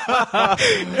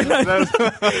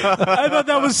thought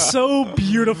that was so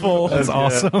beautiful. That's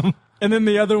awesome. And then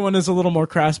the other one is a little more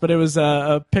crass, but it was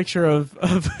a picture of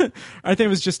I think it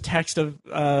was just text of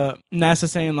NASA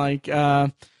saying like,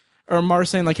 or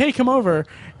Mars saying like, hey, come over.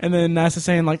 And then NASA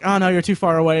saying like, oh, no, you're too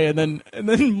far away. And then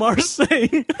Mars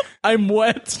saying, I'm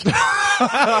wet. And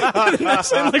then NASA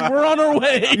saying like, we're on our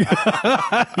way.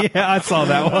 Yeah, I saw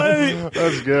that one.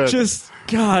 That's good. Just,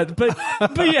 God. But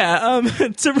yeah,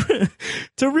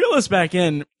 to reel us back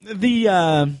in,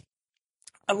 the...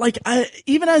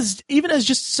 even as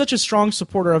just such a strong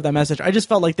supporter of that message, I just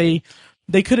felt like they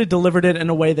could have delivered it in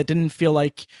a way that didn't feel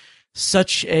like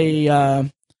such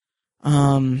a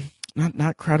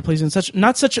not crowd pleasing, so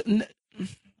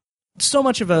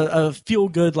much of a feel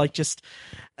good, like just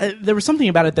there was something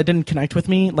about it that didn't connect with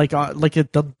me,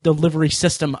 the delivery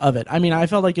system of it. I mean, I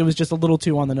felt like it was just a little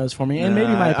too on the nose for me, and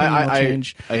maybe my opinion will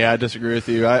change. I disagree with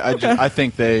you. I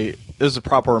think there's a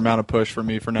proper amount of push for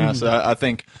me for NASA. Mm-hmm. I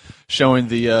think showing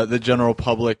the general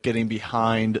public getting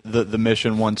behind the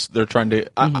mission once they're trying to.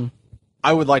 Mm-hmm.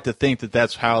 I would like to think that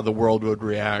that's how the world would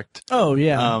react. Oh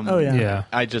yeah. Yeah.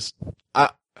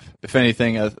 If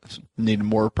anything, I need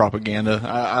more propaganda.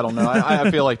 I don't know. I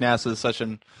feel like NASA is such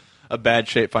a bad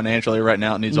shape financially right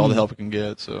now. It needs all the help it can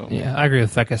get. So yeah, I agree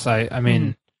with Fekkes. I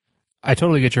mean, I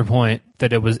totally get your point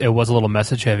that it was a little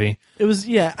message heavy. It was,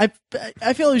 yeah.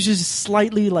 I feel it was just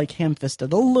slightly like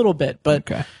ham-fisted a little bit,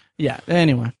 but yeah.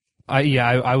 Anyway.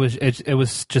 It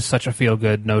was just such a feel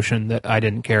good notion that I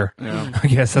didn't care. Yeah. I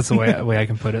guess that's the way I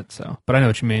can put it. So, but I know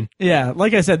what you mean. Yeah,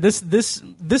 like I said, this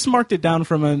marked it down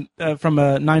from a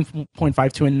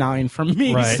 9.5 to a 9 from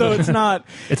me. Right. So it's not.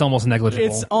 It's almost negligible.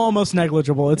 It's almost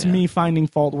negligible. It's me finding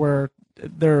fault where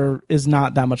there is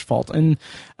not that much fault. And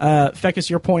Fekkes,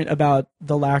 your point about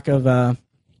the lack of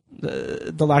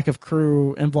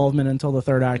crew involvement until the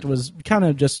third act was kind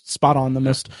of just spot on. The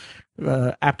most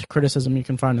apt criticism you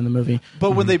can find in the movie.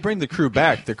 But when they bring the crew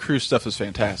back, the crew stuff is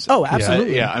fantastic. Oh,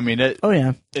 absolutely. Yeah, I mean it. Oh,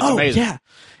 yeah. It's amazing. Yeah.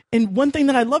 And one thing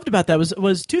that I loved about that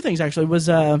was two things actually. Was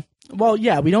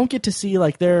we don't get to see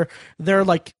like their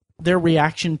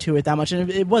reaction to it that much, and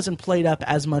it wasn't played up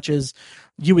as much as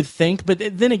you would think. But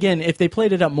then again, if they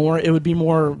played it up more, it would be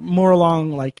more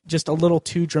along like just a little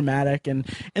too dramatic. And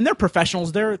they're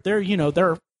professionals. They're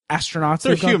astronauts.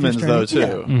 They're humans though too.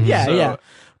 Yeah, Mm-hmm. yeah.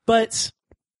 But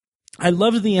I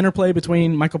loved the interplay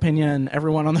between Michael Pena and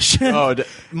everyone on the show. Oh,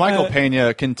 Michael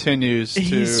Pena continues to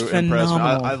impress me.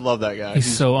 I love that guy.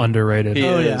 He's so underrated. He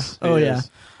is.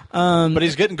 But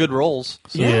he's getting good roles.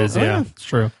 So. He is. Yeah, it's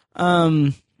true.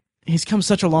 He's come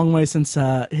such a long way since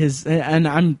I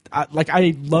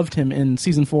loved him in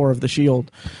season 4 of The Shield.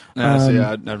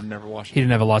 I never watched it. He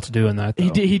didn't have a lot to do in that,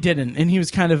 though. He didn't, and he was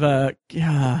kind of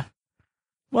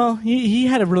well, he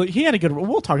had a good.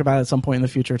 We'll talk about it at some point in the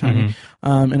future, Tony,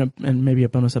 and maybe a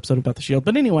bonus episode about The Shield.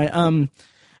 But anyway,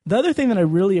 The other thing that I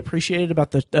really appreciated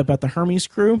about the Hermes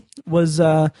crew was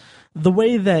the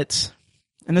way that,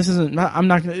 and this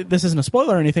isn't a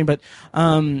spoiler or anything, but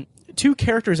two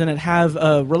characters in it have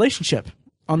a relationship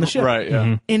on the ship. Right,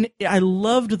 yeah. And I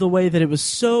loved the way that it was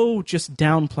so just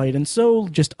downplayed and so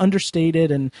just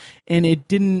understated, and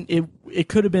it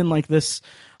could have been like this.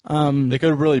 They could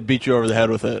have really beat you over the head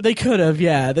with it. They could have,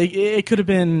 yeah. It could have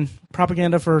been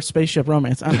propaganda for spaceship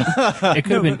romance. I don't know. It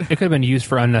could have been used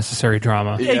for unnecessary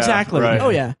drama. Yeah, exactly. right. Oh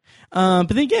yeah. But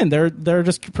then again, they're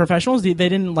just professionals. They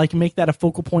didn't like make that a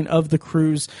focal point of the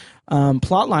crew's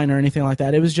plot line or anything like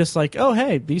that. It was just like, oh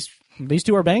hey, these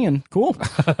two are banging. Cool.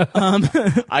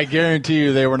 I guarantee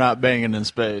you they were not banging in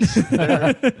space.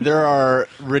 There are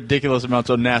ridiculous amounts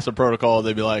of NASA protocol.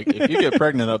 They'd be like, if you get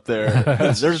pregnant up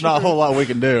there, there's not a whole lot we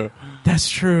can do. That's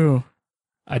true.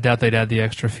 I doubt they'd add the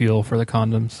extra fuel for the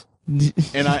condoms.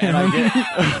 And I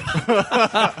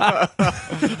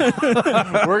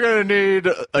get we're gonna need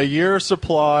a year's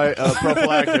supply of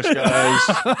prophylactics, guys.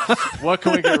 What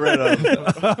can we get rid of?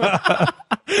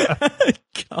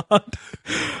 God.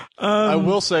 I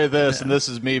will say this, and this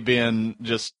is me being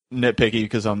just nitpicky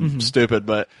because I'm stupid,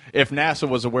 but if NASA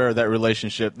was aware of that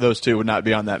relationship, those two would not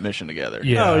be on that mission together.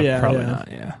 Yeah, Oh, yeah, probably yeah.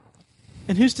 not. Yeah.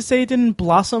 And who's to say it didn't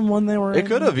blossom when they were? It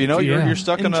could have, Yeah. you're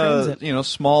stuck In in a transit.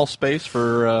 small space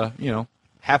for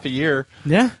half a year.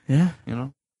 Yeah, yeah.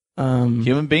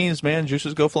 Human beings, man,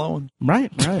 juices go flowing.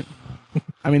 Right.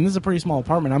 I mean, this is a pretty small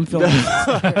apartment. I'm feeling.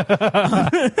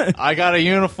 I got a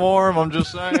uniform. I'm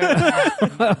just saying.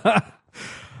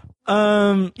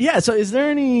 Yeah. So, is there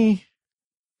any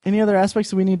other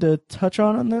aspects that we need to touch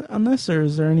on this, or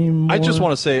is there any more? I just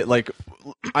want to say, like,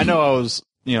 I know I was,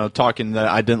 talking that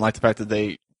I didn't like the fact that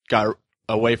they got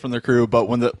away from their crew, but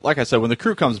when the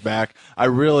crew comes back, I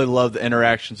really love the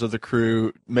interactions of the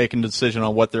crew making a decision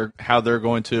on how they're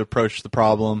going to approach the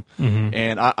problem.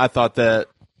 And I thought that,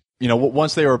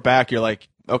 once they were back, you're like,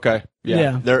 okay,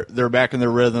 yeah. They're back in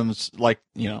their rhythms, like,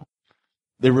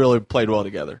 they really played well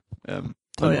together.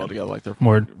 Well together, like they're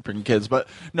freaking kids. But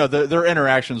no, their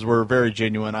interactions were very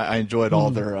genuine. I enjoyed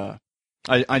all their.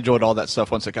 I enjoyed all that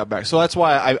stuff once they got back. So that's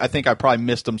why I think I probably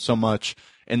missed them so much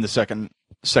in the second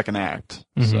act.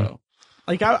 So,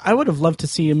 like, I would have loved to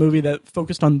see a movie that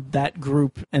focused on that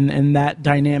group and that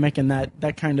dynamic and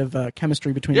that kind of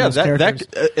chemistry between those characters.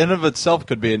 That in of itself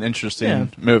could be an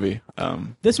interesting movie.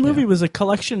 This movie was a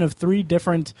collection of three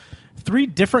different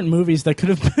movies that could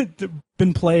have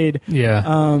been played. Yeah.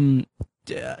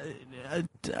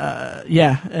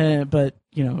 But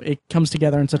it comes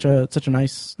together in such a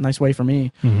nice way for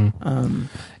me.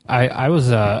 I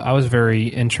was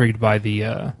very intrigued by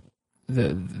the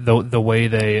way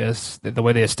they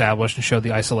established and showed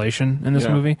the isolation in this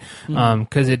movie,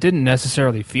 because it didn't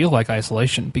necessarily feel like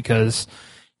isolation, because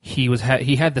he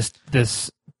had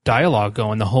this dialogue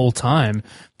going the whole time,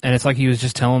 and it's like he was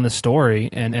just telling the story,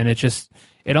 and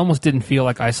it almost didn't feel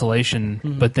like isolation.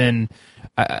 But then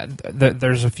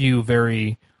there's a few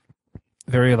very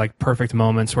very like perfect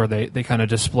moments where they kind of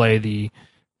display the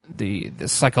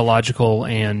psychological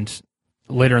and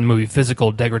later in the movie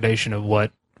physical degradation of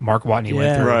what Mark Watney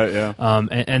went through. Right, yeah.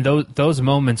 And those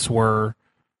moments were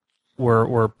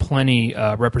plenty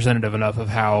representative enough of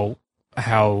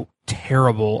how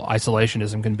terrible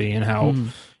isolationism can be, and how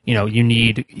you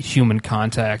need human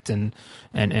contact, and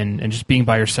just being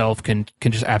by yourself can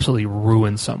just absolutely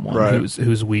ruin someone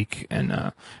who's weak,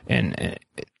 and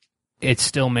it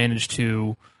still managed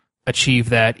to achieve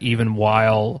that even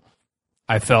while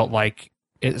I felt like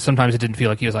sometimes it didn't feel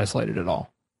like he was isolated at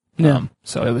all. Yeah.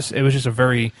 So it was just a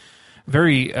very,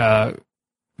 very,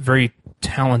 very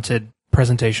talented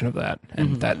presentation of that,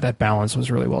 and that balance was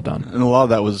really well done. And a lot of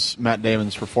that was Matt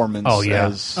Damon's performance. Oh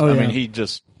yeah. I mean, you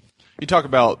talk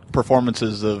about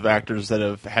performances of actors that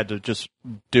have had to just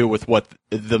do with what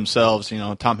themselves.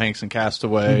 Tom Hanks in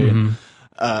Castaway. And,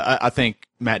 I think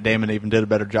Matt Damon even did a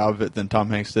better job of it than Tom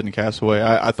Hanks did in Castaway.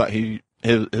 I thought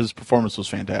his performance was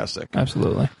fantastic.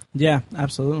 Absolutely. Yeah,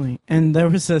 absolutely. And there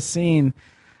was a scene.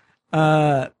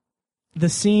 The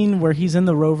scene where he's in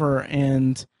the rover,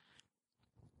 and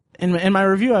in my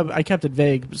review I kept it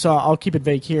vague, so I'll keep it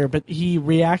vague here, but he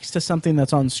reacts to something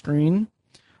that's on screen.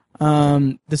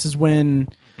 This is when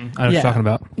I know what you're talking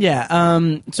about. Yeah.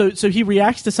 So he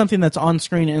reacts to something that's on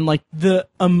screen, and like the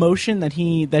emotion that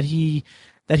he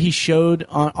showed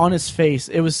on his face,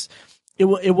 it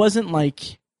wasn't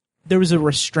like there was a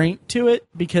restraint to it,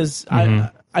 because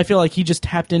I feel like he just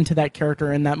tapped into that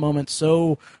character in that moment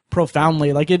so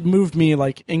profoundly. Like, it moved me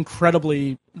like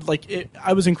incredibly.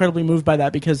 I was incredibly moved by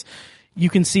that, because you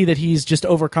can see that he's just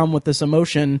overcome with this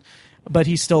emotion, but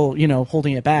he's still,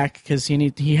 holding it back because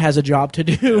he has a job to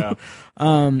do. Yeah.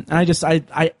 And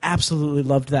I absolutely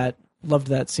loved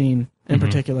that scene in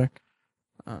particular.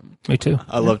 Me too.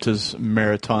 I loved his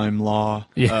maritime law.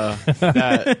 Yeah.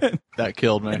 That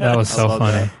killed me. That was so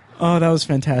funny. That. Oh, that was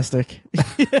fantastic.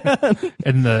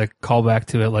 And the callback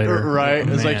to it later. Right.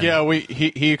 Oh, it's man. like, yeah,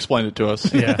 he explained it to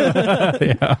us. Yeah.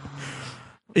 Yeah.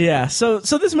 Yeah. So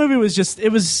this movie was just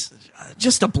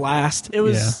a blast. It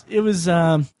was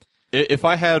If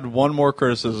I had one more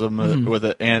criticism with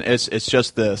it, and it's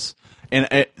just this,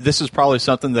 and this is probably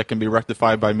something that can be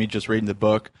rectified by me just reading the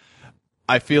book.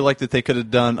 I feel like that they could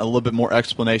have done a little bit more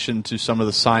explanation to some of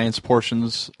the science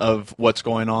portions of what's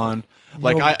going on.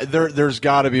 Like there's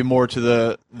got to be more to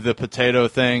the potato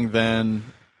thing than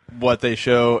what they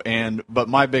show. But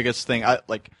my biggest thing,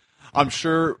 I'm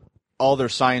sure all their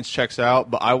science checks out,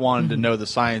 but I wanted to know the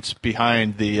science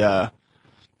behind the.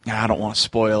 I don't want to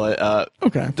spoil it.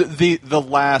 okay. The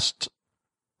last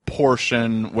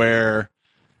portion where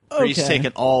he's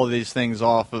taking all of these things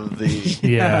off of the.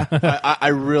 Yeah. I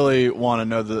really want to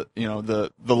know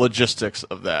the logistics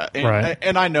of that. And, right.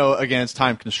 And I know again it's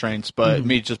time constraints, but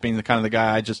me just being the kind of the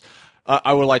guy,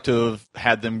 I would like to have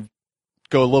had them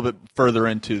go a little bit further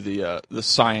into the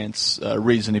science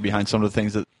reasoning behind some of the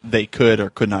things that they could or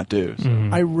could not do. So.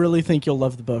 I really think you'll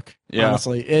love the book. Yeah.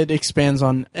 Honestly, it expands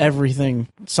on everything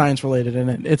science related in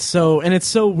it. It's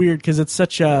so weird because it's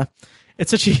such a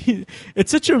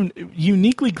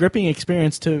uniquely gripping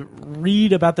experience to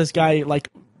read about this guy like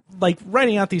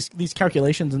writing out these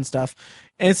calculations and stuff.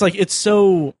 And it's like it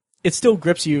still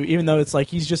grips you, even though it's like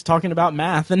he's just talking about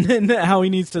math and how he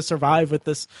needs to survive with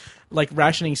this like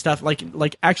rationing stuff,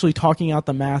 like actually talking out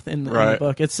the math in the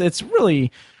book. It's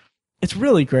really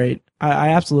great. I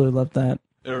absolutely love that.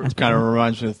 It kind of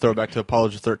reminds me of the throwback to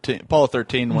Apollo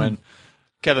 13 when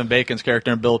Kevin Bacon's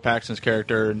character and Bill Paxton's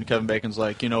character, and Kevin Bacon's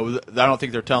like, I don't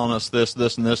think they're telling us this,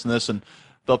 this, and this, and this, and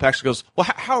Bill Paxton goes, well,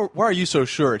 why are you so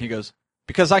sure? And he goes,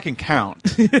 because I can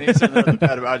count. And he's sitting there with the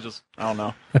pad, I don't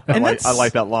know. I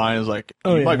like that line. It's like,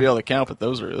 you might be able to count, but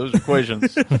those are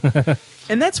equations.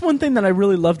 And that's one thing that I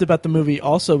really loved about the movie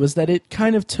also was that it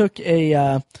kind of took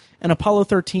an Apollo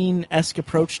 13-esque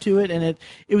approach to it, and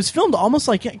it was filmed almost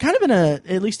like kind of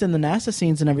at least in the NASA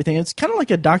scenes and everything. It's kind of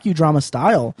like a docudrama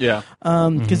style. Yeah.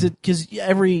 Because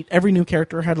every new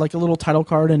character had like a little title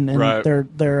card and their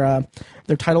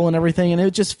title and everything, and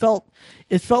it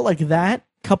felt like that,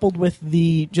 coupled with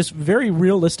the just very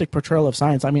realistic portrayal of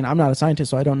science. I mean, I'm not a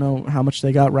scientist, so I don't know how much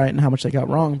they got right and how much they got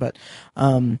wrong, but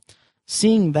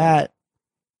seeing that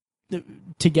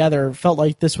together felt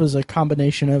like this was a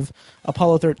combination of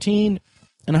Apollo 13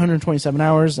 and 127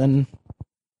 Hours and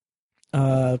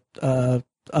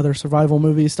other survival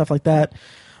movies, stuff like that.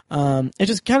 It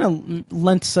just kind of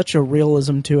lent such a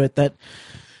realism to it that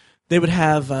they would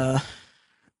have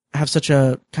such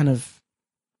a kind of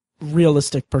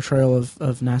realistic portrayal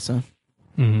of NASA.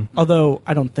 Mm-hmm. Although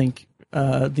I don't think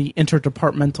the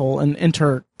interdepartmental and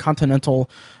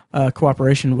intercontinental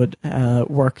cooperation would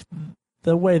work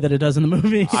the way that it does in the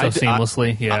movie. So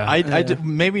seamlessly, yeah. I did,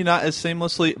 maybe not as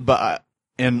seamlessly, but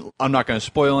and I'm not going to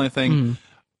spoil anything,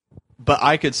 but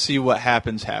I could see what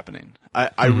happens happening.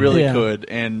 I really could,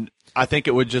 and I think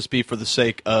it would just be for the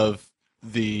sake of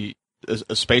the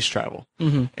space travel.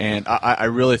 Mm-hmm. And I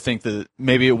really think that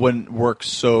maybe it wouldn't work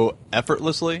so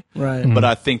effortlessly, right? But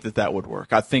I think that would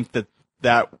work. I think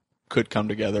that could come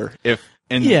together if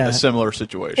in a similar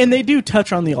situation. And they do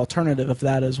touch on the alternative of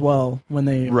that as well when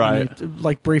they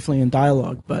like briefly in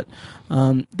dialogue. But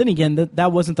then again,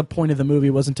 that wasn't the point of the movie.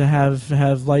 Wasn't to have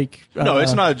like no,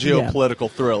 it's not a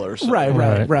geopolitical thriller. So.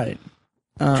 Right.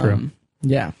 True.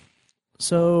 Yeah.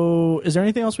 So, is there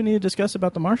anything else we need to discuss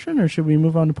about The Martian, or should we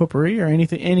move on to potpourri, or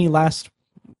anything? Any last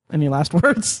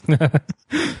words?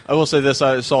 I will say this: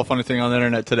 I saw a funny thing on the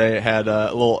internet today. It had a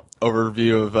little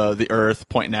overview of the Earth,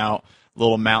 pointing out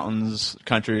little mountains,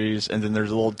 countries, and then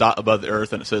there's a little dot above the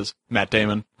Earth, and it says Matt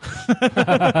Damon. So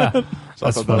I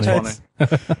thought that was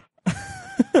funny.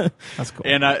 That's cool.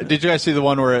 And did you guys see the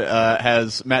one where it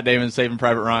has Matt Damon Saving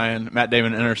Private Ryan, Matt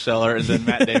Damon Interstellar, and then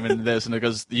Matt Damon this? And it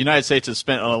goes, the United States has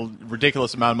spent a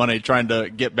ridiculous amount of money trying to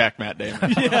get back Matt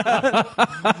Damon.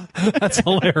 That's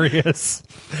hilarious.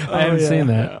 I haven't seen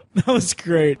that. That was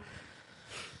great.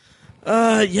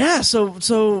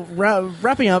 So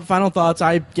wrapping up, final thoughts.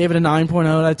 I gave it a 9.0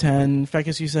 out of 10.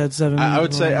 Fekkes, you said 7. I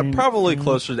would say probably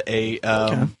closer to 8.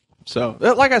 Okay. So,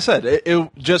 like I said,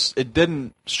 it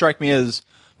didn't strike me as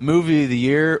movie of the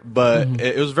year, but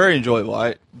it was very enjoyable.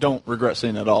 I don't regret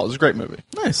seeing it at all. It was a great movie.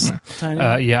 Nice.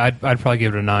 I'd probably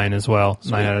give it a 9 as well.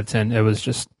 Sweet. 9 out of 10. It was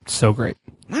just so great.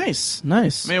 Nice.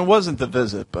 I mean, it wasn't The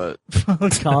Visit, but Oh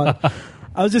God.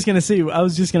 I was just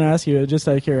gonna ask you, just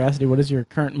out of curiosity, what is your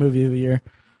current movie of the year?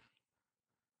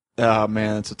 oh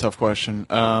man, that's a tough question.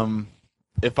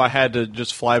 If I had to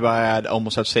just fly by, I'd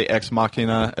almost have to say Ex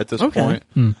Machina at this point.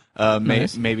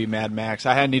 Nice. Maybe Mad Max.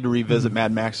 I need to revisit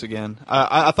Mad Max again.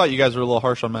 I thought you guys were a little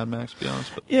harsh on Mad Max, to be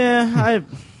honest. But Yeah,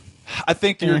 I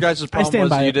think your guys' problem stand was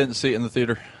by you it. didn't see it in the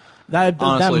theater. that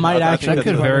Honestly, might I think actually That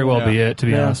could that's very well be Yeah. it, to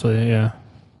be Yeah. honest with you. Yeah.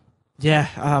 Yeah.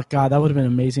 Oh God, that would have been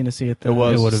amazing to see at the It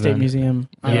was. It would've State been. Museum.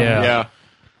 Yeah. Yeah.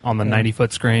 On the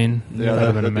 90-foot screen. Yeah, That would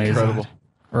have been that'd be amazing. incredible.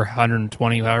 Or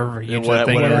 120, however huge what- that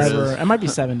thing whatever is. it is. Whatever. It might be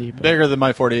 70. But Bigger than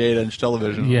my 48-inch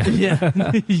television. Yeah.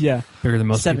 yeah. Yeah. Bigger than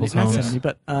most 70, people's not homes. 70,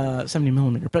 but 70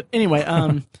 millimeter. But anyway,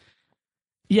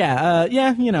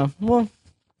 yeah, you know, we'll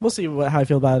see how I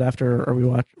feel about it after our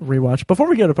rewatch. Before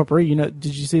we go to Potpourri, did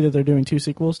you see that they're doing 2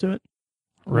 sequels to it?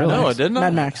 Really? No, I did not.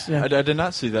 Mad Max, yeah. I did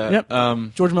not see that.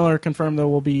 Yep. George Miller confirmed there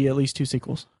will be at least 2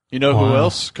 sequels. You know who Wow.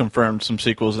 else confirmed some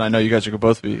sequels, and I know you guys are going to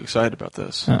both be excited about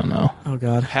this. I don't know. Oh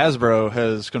God. Hasbro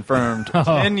has confirmed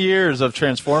 10 years of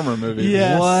Transformer movies.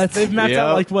 Yes. What? They've mapped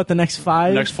out the next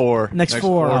 5? Next four. Next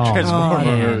four. Oh, Transformer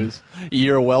man. movies.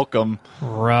 You're welcome.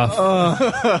 Rough.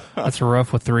 That's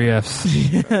rough with 3 Fs.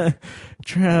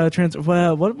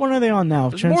 Well, what one are they on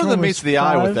now? There's more than meets the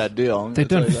eye 5? with that deal. I'm They've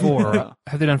gonna done tell you that. 4.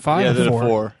 Have they done 5 Yeah, or they did 4?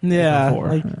 4. Yeah. Four.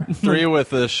 Like, 3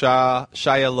 with Shia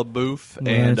LaBeouf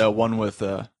and Right. 1 with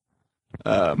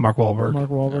Mark Wahlberg. Mark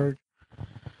Wahlberg.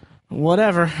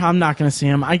 Whatever. I'm not going to see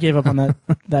him. I gave up on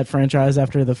that franchise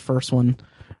after the first one.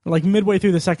 Like midway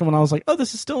through the second one, I was like, "Oh,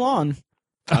 this is still on."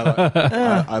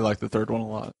 I like the third one a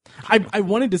lot. I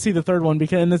wanted to see the third one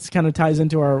and this kind of ties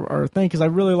into our thing because I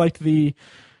really liked the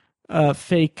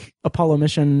fake Apollo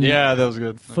mission Yeah, that was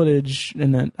good. footage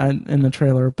in the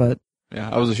trailer. But Yeah,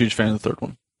 I was a huge fan of the third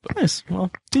one. nice.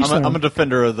 Well, I'm a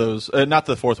defender of those. Not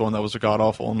the fourth one, that was god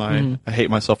awful, and I hate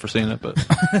myself for seeing it. But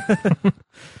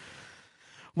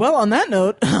Well, on that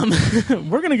note,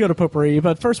 we're going to go to Potpourri,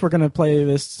 but first we're going to play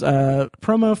this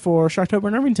promo for Shocktober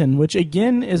in Irvington, which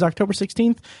again is October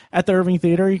 16th at the Irving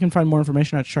Theater. You can find more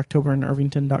information at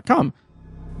shocktoberinirvington.com.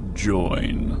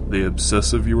 Join the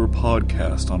Obsessive Viewer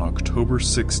podcast on October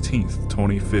 16th,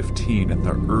 2015 at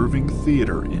the Irving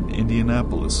Theater in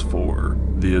Indianapolis for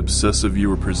The Obsessive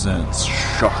Viewer Presents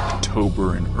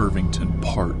Shocktober in Irvington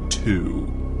Part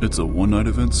 2. It's a one-night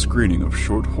event screening of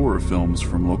short horror films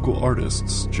from local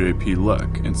artists J.P.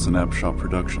 Leck and Synapshot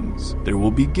Productions. There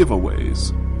will be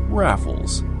giveaways,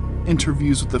 raffles,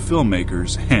 interviews with the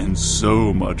filmmakers, and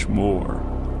so much more.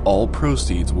 All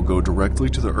proceeds will go directly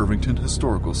to the Irvington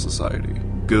Historical Society.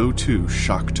 Go to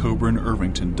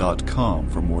shocktoberinirvington.com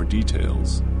for more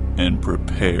details. And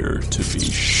prepare to be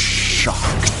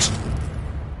shocked.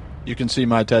 you can see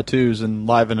my tattoos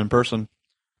live and in person.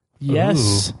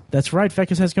 Yes, that's right.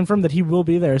 Fekkes has confirmed that he will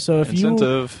be there. So if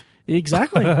Incentive.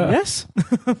 Exactly. Yes.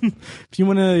 If you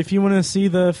wanna see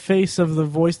the face of the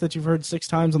voice that you've heard 6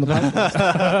 times on the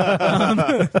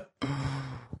podcast.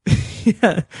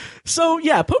 Yeah. So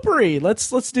yeah, Potpourri.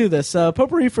 Let's do this.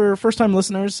 Potpourri for first time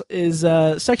listeners is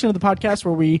a section of the podcast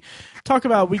where we talk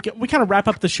about we kind of wrap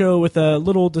up the show with a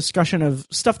little discussion of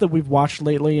stuff that we've watched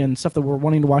lately and stuff that we're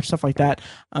wanting to watch, stuff like that.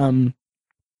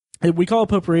 We call it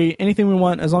Potpourri, anything we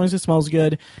want as long as it smells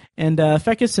good. And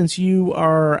Fekkes, since you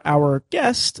are our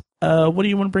guest, what do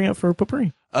you want to bring up for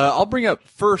Potpourri? I'll bring up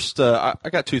first. I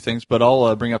got 2 things, but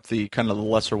I'll bring up the kind of the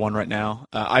lesser one right now.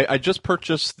 I just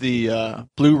purchased the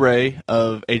Blu-ray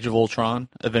of Age of Ultron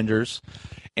Avengers,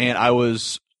 and I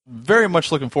was very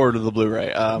much looking forward to the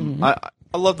Blu-ray. I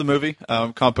love the movie. I'm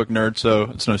a comic book nerd,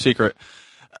 so it's no secret.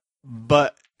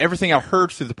 But everything I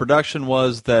heard through the production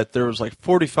was that there was like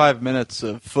 45 minutes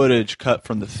of footage cut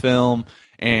from the film.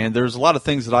 And there's a lot of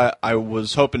things that I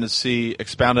was hoping to see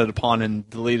expounded upon and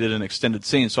deleted in extended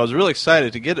scenes. So I was really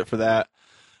excited to get it for that.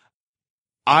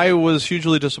 I was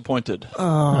hugely disappointed.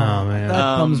 Oh man.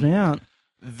 That bums me out.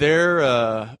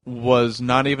 There was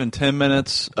not even 10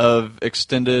 minutes of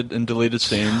extended and deleted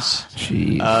scenes.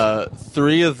 Jeez.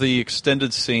 3 of the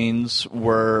extended scenes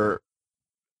were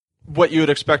what you would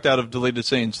expect out of deleted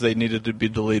scenes. They needed to be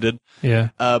deleted. Yeah.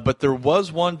 But there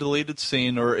was one deleted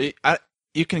scene,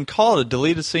 you can call it a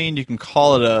deleted scene. You can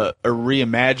call it a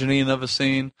reimagining of a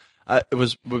scene.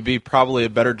 Would be probably a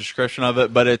better description of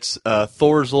it. But it's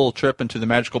Thor's little trip into the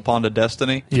magical pond of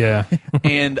destiny. Yeah.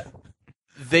 And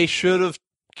they should have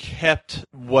kept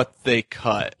what they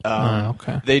cut.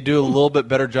 Okay. They do a little bit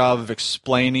better job of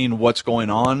explaining what's going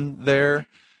on there.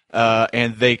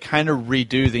 And they kind of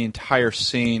redo the entire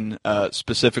scene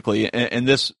specifically. In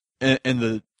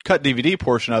the cut DVD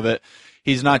portion of it,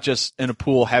 he's not just in a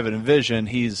pool having a vision.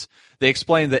 they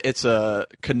explain that it's a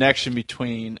connection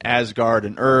between Asgard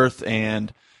and Earth,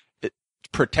 and it's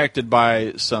protected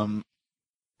by some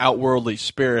outworldly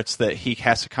spirits that he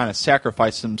has to kind of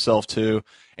sacrifice himself to,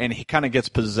 and he kind of gets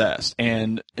possessed.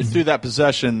 And through that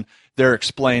possession, they're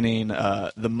explaining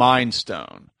the Mind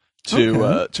Stone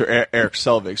to Eric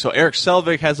Selvig. So Eric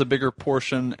Selvig has a bigger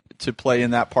portion to play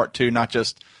in that part too, not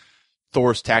just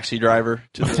Thor's taxi driver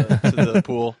to the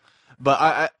pool.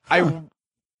 But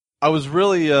I was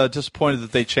really disappointed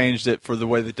that they changed it for the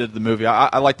way they did the movie.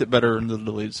 I liked it better in the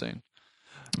deleted scene.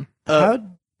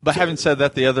 But having said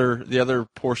that, the other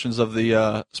portions of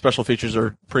the special features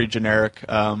are pretty generic.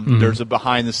 There's a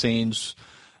behind the scenes,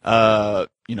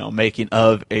 making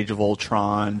of Age of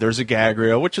Ultron. There's a gag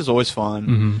reel, which is always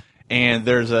fun, and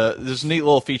there's a neat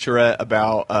little featurette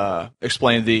about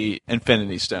explaining the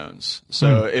Infinity Stones.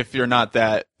 So if you're not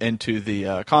that into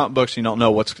the comic books, you don't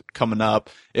know what's coming up.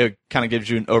 It kind of gives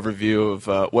you an overview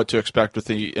of what to expect with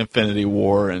the Infinity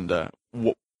War and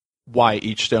why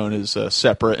each stone is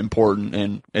separate, important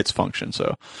in its function.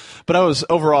 So, but I was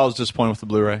disappointed with the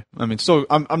Blu-ray. I mean, still,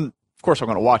 I'm of course I'm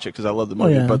going to watch it because I love the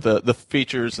movie. But the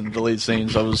features and deleted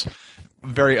scenes, I was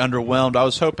very underwhelmed. I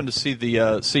was hoping to see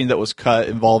the scene that was cut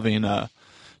involving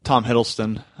Tom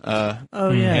Hiddleston.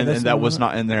 And that was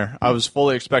not in there. I was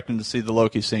fully expecting to see the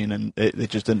Loki scene, and they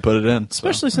just didn't put it in.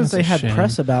 Especially since they had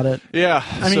press about it. Yeah,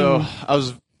 I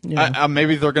was.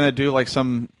 Maybe they're going to do like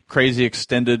some crazy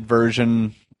extended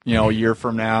version. A year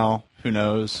from now, who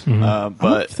knows? But I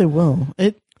hope they will.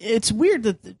 It's weird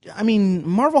that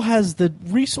Marvel has the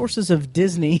resources of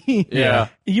Disney. Yeah,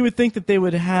 you would think that they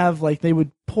would have they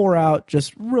would pour out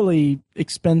just really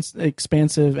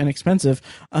expansive and expensive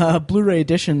Blu-ray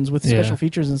editions with special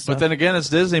features and stuff. But then again, it's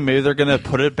Disney. Maybe they're going to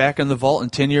put it back in the vault,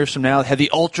 and 10 years from now, have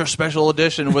the ultra special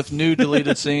edition with new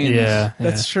deleted scenes.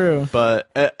 That's true. But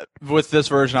with this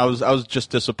version, I was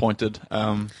just disappointed.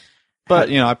 But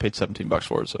I paid $17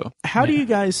 for it. So how do you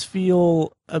guys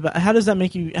feel about? How does it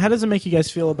make you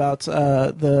guys feel about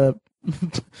the?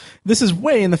 This is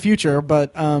way in the future,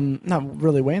 but not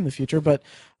really way in the future, but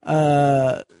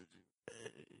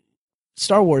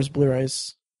Star Wars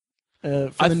Blu-rays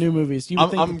for the new movies.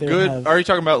 I'm good. Are you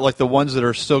talking about like the ones that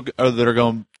are still that are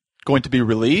going to be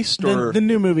released, or the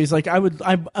new movies?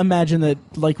 I imagine that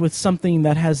with something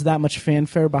that has that much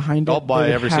fanfare behind it, I'll buy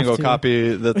every single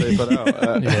copy that they put out.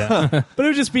 But it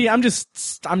would just be I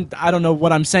don't know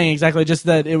what I'm saying exactly, just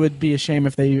that it would be a shame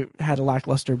if they had a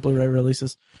lackluster Blu-ray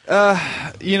releases.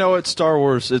 It's Star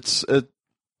Wars.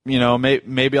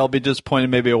 Maybe I'll be disappointed,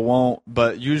 maybe I won't,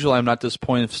 but usually I'm not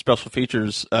disappointed with special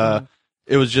features.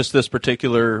 It was just this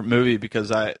particular movie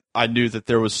because I knew that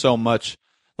there was so much.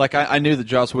 I knew that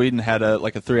Joss Whedon had a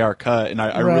 3-hour cut, and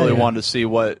I really wanted to see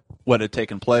what had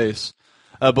taken place.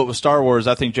 But with Star Wars,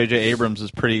 I think J.J. Abrams is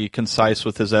pretty concise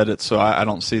with his edits, so I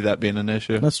don't see that being an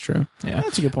issue. That's true. Yeah,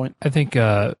 that's a good point. I think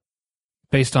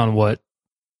based on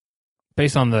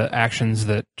the actions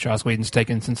that Joss Whedon's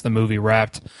taken since the movie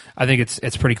wrapped, I think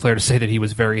it's pretty clear to say that he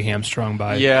was very hamstrung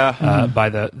by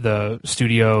the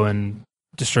studio and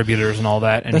distributors and all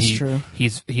that, and true.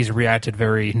 He's reacted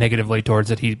very negatively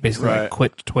towards it. He basically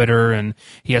quit Twitter, and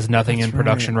he has nothing in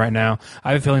production right now.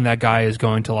 I have a feeling that guy is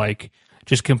going to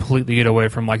just completely get away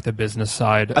from the business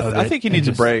side of it. I think he needs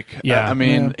a break. Yeah,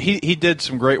 he did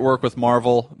some great work with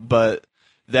Marvel, but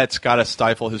that's got to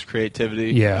stifle his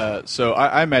creativity. Yeah. So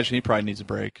I imagine he probably needs a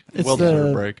break. It's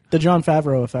well-deserved break. The John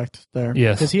Favreau effect there.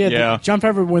 Yes. Because John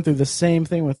Favreau went through the same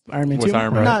thing with Iron Man 2.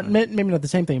 Maybe not the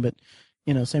same thing, but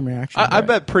same reaction. I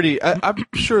bet I'm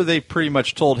sure they pretty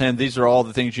much told him these are all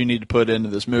the things you need to put into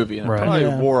this movie, and it probably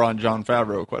wore on John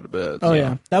Favreau quite a bit. Oh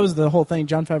yeah, that was the whole thing.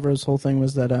 John Favreau's whole thing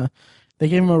was that they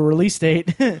gave him a release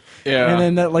date, and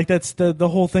then that's the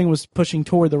whole thing was pushing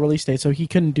toward the release date, so he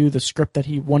couldn't do the script that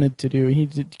he wanted to do. He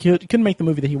couldn't make the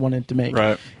movie that he wanted to make.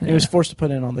 Right. And he was forced to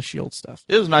put in all the S.H.I.E.L.D. stuff.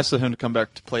 It was nice of him to come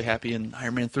back to play Happy in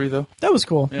Iron Man 3, though. That was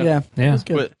cool. Yeah. It was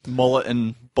good. With mullet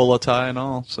and bullet tie and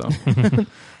all. So.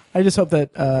 I just hope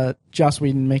that Joss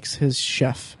Whedon makes his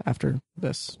chef after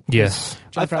this. Yes.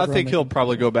 I think he'll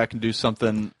probably go back and do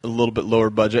something a little bit lower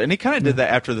budget. And he kind of did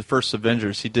that after the first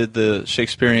Avengers. He did the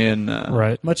Shakespearean...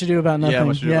 Much Ado About Nothing. Yeah,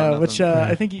 Much Ado About Nothing. Which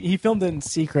I think he filmed it in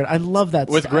secret. I love that.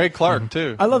 With Greg Clark,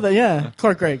 too. I love that, yeah.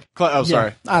 Clark Gregg.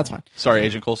 Sorry. That's fine. Sorry,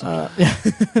 Agent Coulson.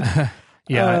 I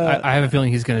have a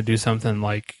feeling he's going to do something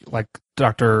like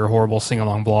Dr. Horrible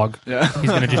sing-along blog. Yeah. He's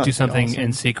going to just do something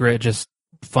in secret, just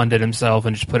fund it himself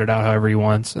and just put it out however he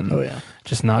wants and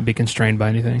just not be constrained by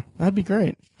anything. That'd be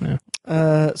great. Yeah.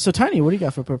 So Tiny, what do you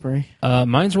got for potpourri?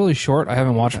 Mine's really short. I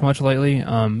haven't watched much lately,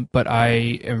 but I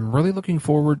am really looking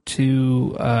forward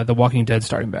to The Walking Dead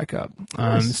starting back up.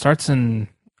 Nice. It starts in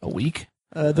a week.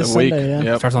 this week. Sunday. Yeah.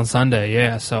 Yep. Starts on Sunday.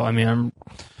 Yeah. So I mean,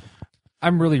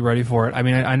 I'm really ready for it. I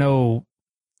mean, I know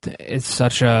it's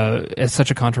such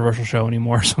a controversial show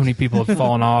anymore. So many people have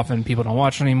fallen off, and people don't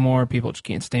watch it anymore. People just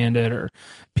can't stand it, or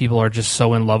people are just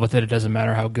so in love with it. It doesn't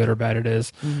matter how good or bad it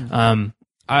is.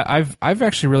 I've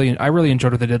actually really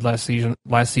enjoyed what they did last season.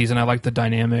 I like the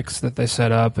dynamics that they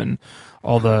set up and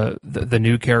all the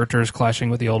new characters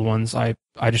clashing with the old ones. I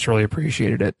just really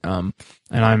appreciated it. And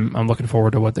I'm looking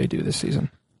forward to what they do this season.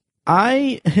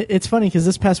 It's funny because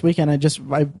this past weekend I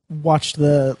watched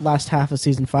the last half of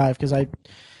season 5 because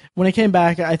when I came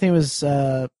back, I think it was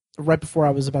right before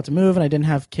I was about to move, and I didn't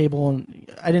have cable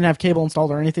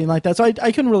installed or anything like that, so I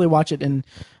couldn't really watch it in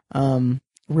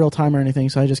real time or anything.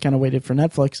 So I just kind of waited for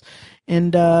Netflix,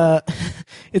 and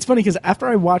it's funny because after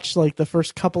I watched like the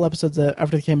first couple episodes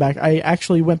after they came back, I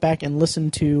actually went back and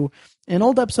listened to an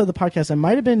old episode of the podcast. It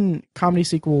might have been comedy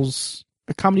sequels,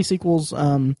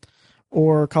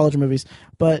 or college movies,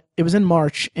 but it was in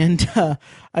March, and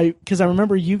because I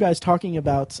remember you guys talking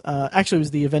about actually it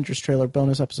was the Avengers trailer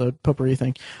bonus episode potpourri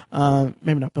thing,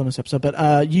 maybe not bonus episode,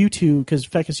 but you two, because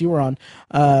Fekkes, you were on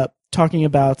talking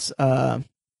about The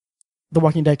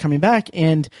Walking Dead coming back,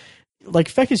 and like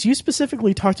Fekkes, you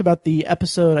specifically talked about the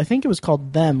episode, I think it was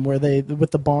called Them, where they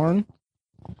with the barn.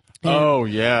 Oh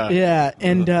yeah,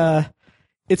 and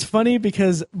it's funny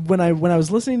because when I was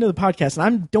listening to the podcast, and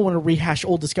I don't want to rehash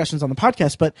old discussions on the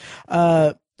podcast, but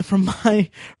from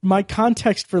my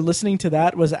context for listening to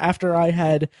that was after I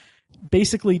had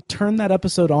basically turned that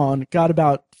episode on, got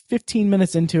about 15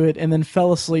 minutes into it, and then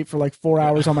fell asleep for like 4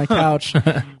 hours on my couch,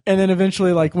 and then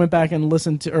eventually like went back and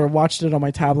listened to or watched it on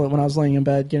my tablet when I was laying in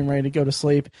bed getting ready to go to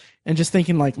sleep, and just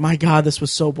thinking like, my God, this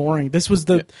was so boring. This was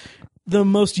the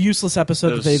most useless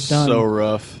episode that they've done. So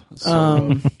rough.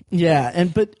 Rough. Yeah,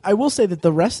 but I will say that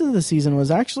the rest of the season was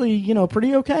actually,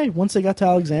 pretty okay. Once they got to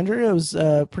Alexandria, it was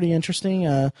pretty interesting.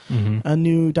 A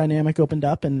new dynamic opened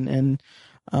up, and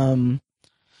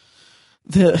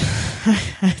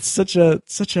it's such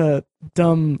a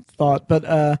dumb thought,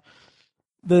 but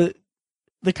the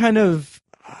kind of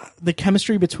the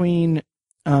chemistry between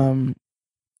Andrew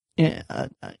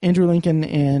Lincoln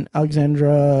and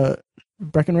Alexandra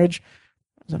Breckenridge,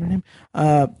 is that her name?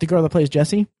 The girl that plays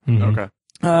Jessie. Mm-hmm. Okay.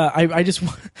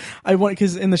 I want,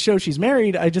 because in the show she's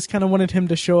married. I just kind of wanted him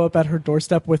to show up at her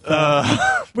doorstep with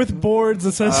boards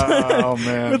and such. Oh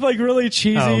man, with like really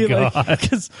cheesy, God. like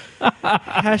because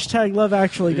hashtag Love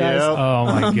Actually, guys. Yep. Oh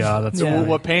my God, that's yeah. funny.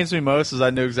 What pains me most is I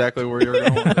knew exactly where you were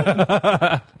going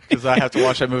because I have to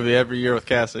watch that movie every year with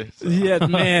Cassie. So. Yeah,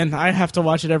 man, I have to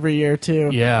watch it every year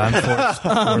too. Yeah, I'm forced to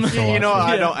watch it.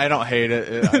 I don't hate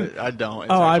it. I don't.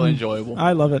 It's actually enjoyable.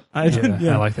 I love it. I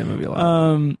like that movie a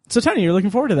lot. So Tony, you're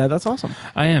looking forward to that. That's awesome.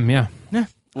 I am, yeah. Yeah.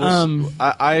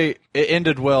 It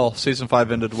ended well. Season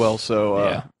 5 ended well.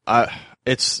 So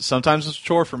sometimes it's a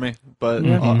chore for me, but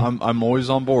I'm always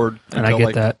on board. And I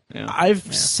get that. Yeah.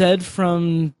 I've said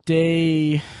from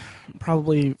day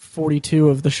probably 42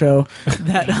 of the show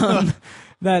that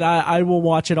that I will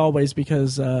watch it always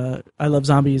because I love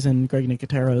zombies and Greg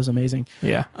Nicotero is amazing.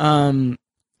 Yeah.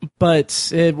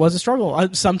 But it was a struggle.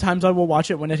 Sometimes I will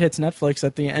watch it when it hits Netflix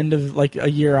at the end of like a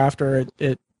year after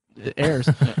it airs.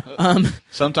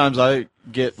 Sometimes I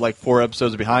get like 4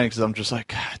 episodes behind because I'm just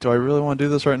like, do I really want to do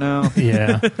this right now?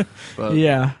 Yeah. But,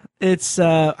 yeah. It's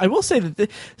I will say that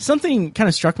something kind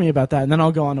of struck me about that, and then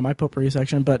I'll go on to my potpourri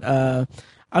section. But I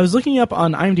was looking up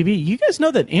on IMDb. You guys know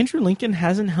that Andrew Lincoln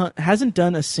hasn't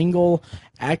done a single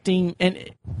acting and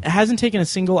hasn't taken a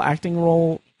single acting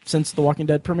role since The Walking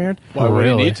Dead premiered. Why would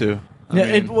he need to?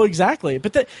 Well, exactly.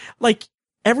 But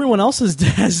everyone else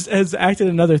has acted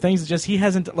in other things. It's just he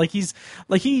hasn't.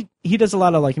 He does a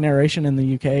lot of like narration in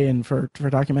the UK and for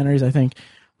documentaries, I think,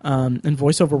 and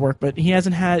voiceover work. But he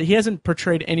hasn't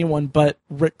portrayed anyone but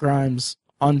Rick Grimes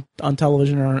on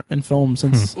television or in film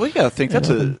since. Well, you got to think that's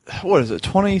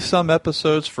 20-some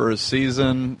episodes for a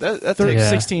season. That's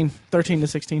 13 to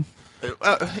 16.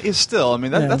 It's still. I mean,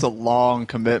 that's a long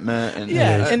commitment.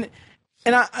 And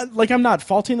And I'm not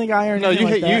faulting the guy or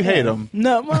anything. No, you hate him.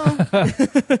 No, well,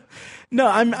 no,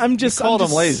 I'm just you called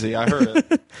him lazy. I heard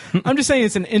it. I'm just saying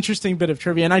it's an interesting bit of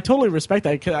trivia, and I totally respect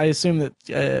that. I assume that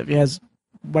if he has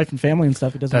wife and family and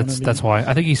stuff, he doesn't. That's why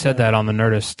I think he said that on the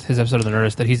Nerdist, his episode of the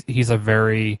Nerdist, that he's a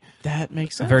very that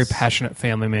makes sense. very passionate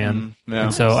family man. Yeah.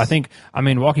 And so I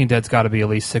mean, Walking Dead's got to be at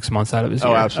least 6 months out of his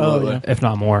year. Oh, absolutely, if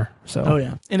not more. So. Oh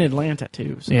yeah, in Atlanta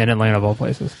too. So. Yeah, in Atlanta of all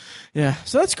places. Yeah,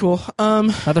 so that's cool. Not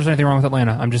that there's anything wrong with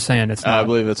Atlanta. I'm just saying it's not. I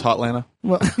believe it's Hotlanta.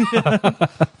 Well,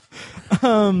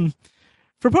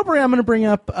 for potpourri, I'm going to bring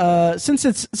up since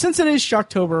it is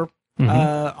Shocktober,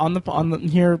 On the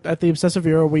here at the Obsessive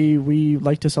Hero, we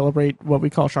like to celebrate what we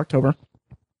call Shocktober.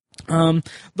 A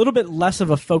little bit less of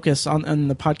a focus on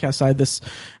the podcast side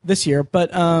this year,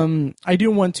 but I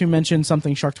do want to mention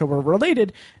something Shocktober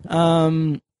related.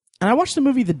 And I watched the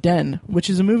movie The Den, which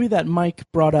is a movie that Mike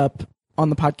brought up on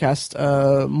the podcast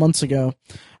months ago.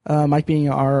 Mike being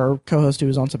our co-host who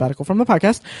is on sabbatical from the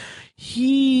podcast.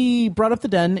 He brought up The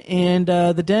Den, and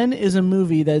The Den is a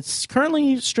movie that's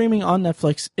currently streaming on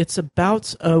Netflix. It's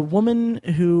about a woman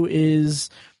who is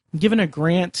given a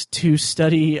grant to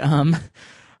study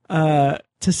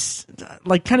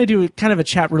like kind of do kind of a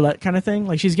chat roulette kind of thing.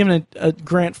 Like she's given a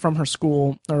grant from her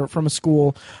school or from a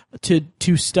school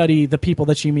to study the people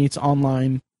that she meets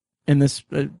online in this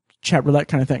chat roulette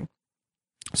kind of thing.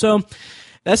 So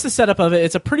that's the setup of it.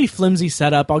 It's a pretty flimsy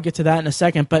setup. I'll get to that in a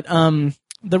second. But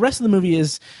the rest of the movie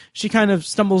is she kind of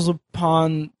stumbles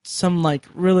upon some like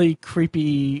really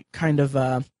creepy kind of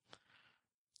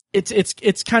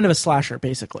it's kind of a slasher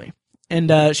basically.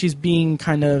 And she's being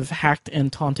kind of hacked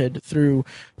and taunted through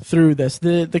this.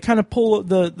 The kind of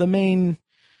the main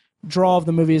draw of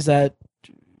the movie is that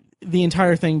the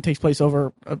entire thing takes place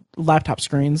over laptop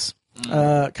screens.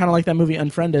 Kind of like that movie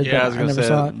Unfriended. Yeah, I was going to say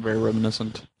saw it. Very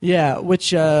reminiscent. Yeah,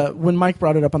 which when Mike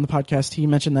brought it up on the podcast, he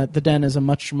mentioned that The Den is a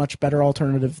much, much better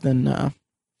alternative than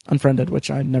Unfriended, which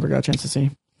I never got a chance to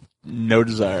see. No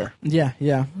desire.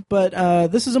 Yeah.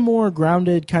 But this is a more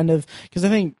grounded kind of, because I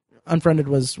think Unfriended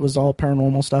was all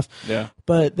paranormal stuff. Yeah.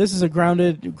 But this is a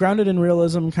grounded in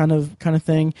realism kind of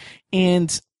thing.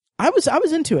 And I was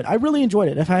into it. I really enjoyed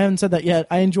it. If I haven't said that yet,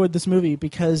 I enjoyed this movie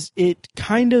because it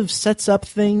kind of sets up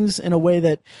things in a way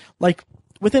that, like,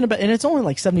 within about, and it's only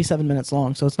like 77 minutes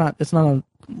long, so it's not a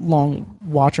long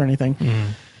watch or anything.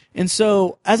 And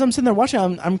so as I'm sitting there watching,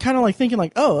 I'm kind of like thinking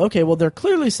like, oh, okay, well they're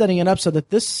clearly setting it up so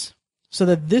that this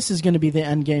is going to be the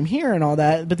end game here and all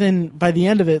that. But then by the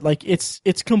end of it, like it's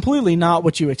completely not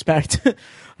what you expect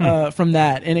from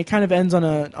that, and it kind of ends on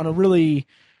a really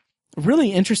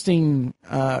interesting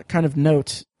kind of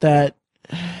note that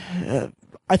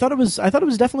I thought it was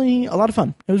definitely a lot of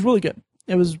fun. It was really good.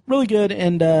 It was really good,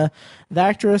 and the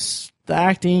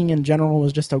acting in general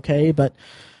was just okay, but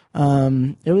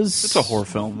it's a horror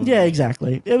film. Yeah,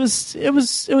 exactly. It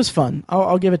was fun.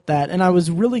 I'll give it that, and I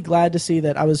was really glad to see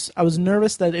that. I was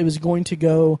nervous that it was going to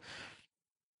go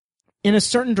in a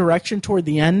certain direction toward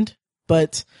the end,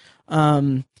 but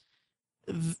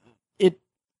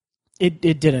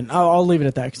it didn't. I'll leave it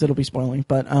at that because it'll be spoiling.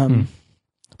 But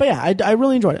yeah, I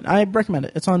really enjoyed it. I recommend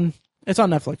it. It's on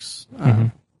Netflix.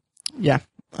 Yeah.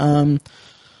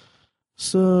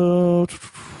 So,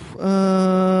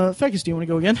 Fekkes, do you want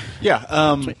to go again?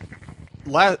 Yeah.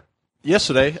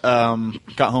 Yesterday,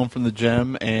 got home from the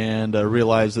gym and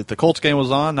realized that the Colts game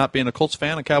was on. Not being a Colts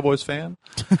fan, a Cowboys fan,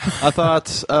 I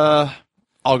thought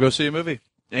I'll go see a movie.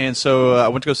 And so I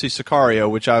went to go see Sicario,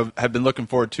 which I have been looking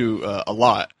forward to a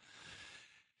lot.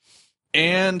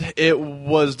 And it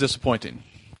was disappointing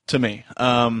to me.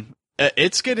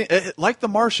 It's getting like The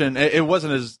Martian. It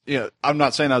wasn't as I'm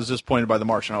not saying I was disappointed by The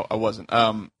Martian. I wasn't.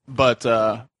 But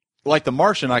like The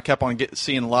Martian, I kept on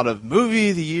seeing a lot of movie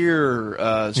of the year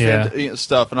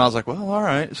stuff, and I was like, well, all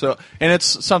right. So, and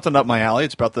it's something up my alley.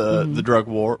 It's about the drug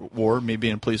war. Me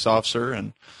being a police officer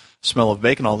and smell of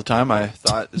bacon all the time. I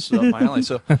thought this is up my alley.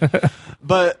 So,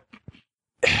 but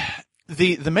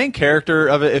the main character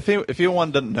of it, if anyone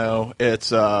doesn't know,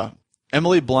 it's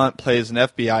Emily Blunt plays an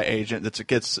FBI agent that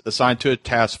gets assigned to a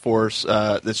task force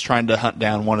that's trying to hunt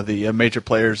down one of the major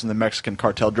players in the Mexican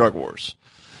cartel drug wars.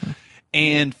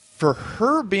 And for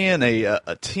her being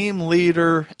a team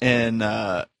leader in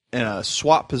a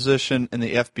SWAT position in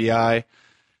the FBI,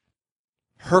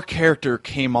 her character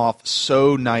came off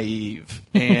so naive,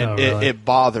 and really? it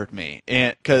bothered me,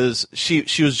 and because she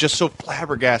was just so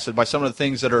flabbergasted by some of the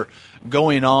things that are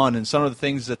going on and some of the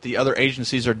things that the other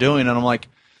agencies are doing, and I'm like,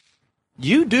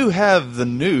 you do have the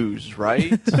news,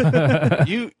 right?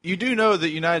 you do know that the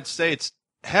United States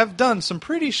have done some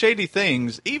pretty shady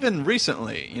things, even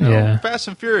recently. Fast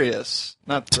and Furious,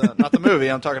 not the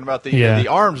movie. I'm talking about the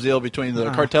arms deal between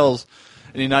the cartels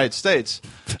in the United States.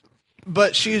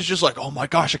 But she's just like, oh my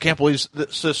gosh, I can't believe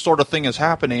this sort of thing is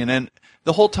happening. And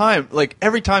the whole time, like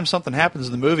every time something happens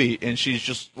in the movie, and she's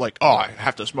just like, oh, I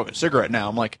have to smoke a cigarette now.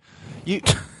 I'm like,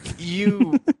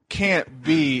 you can't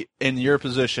be in your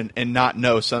position and not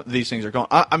know these things are going.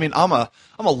 I mean, I'm a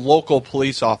local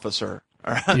police officer.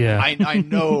 Yeah. I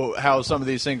know how some of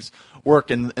these things work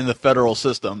in the federal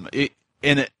system.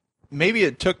 Maybe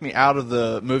it took me out of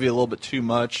the movie a little bit too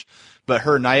much. But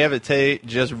her naivete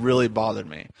just really bothered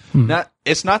me.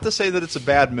 It's not to say that it's a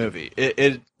bad movie.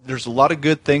 It there's a lot of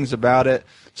good things about it.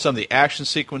 Some of the action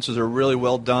sequences are really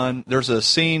well done. There's a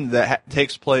scene that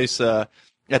takes place at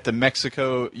the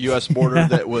Mexico-U.S. border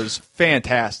that was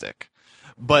fantastic,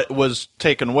 but was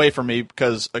taken away from me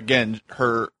because, again,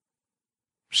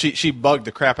 she bugged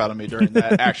the crap out of me during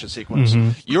that action sequence.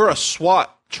 You're a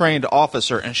SWAT trained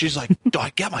officer, and she's like, do I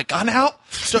get my gun out?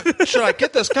 Should I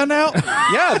get this gun out?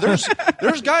 Yeah,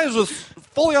 there's guys with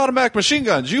fully automatic machine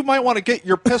guns. You might want to get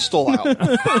your pistol out.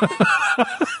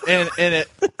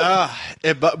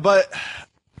 But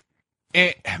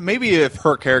maybe if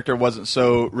her character wasn't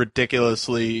so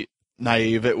ridiculously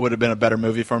naive, it would have been a better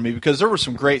movie for me, because there were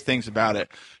some great things about it.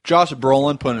 Josh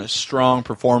Brolin put in a strong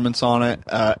performance on it,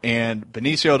 and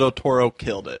Benicio del Toro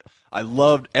killed it. I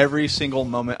loved every single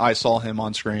moment I saw him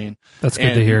on screen. That's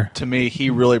good to hear. To me, he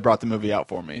really brought the movie out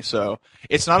for me. So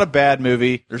it's not a bad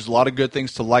movie. There's a lot of good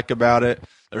things to like about it.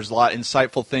 There's a lot of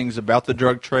insightful things about the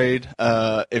drug trade.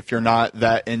 If you're not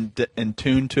that in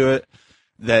tune to it,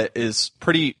 that is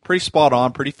pretty spot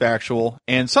on, pretty factual.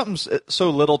 And something so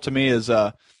little to me is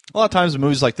a lot of times in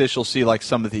movies like this, you'll see like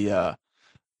some of the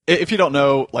if you don't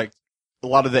know, like, a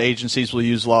lot of the agencies will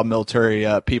use a lot of military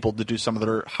people to do some of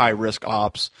their high-risk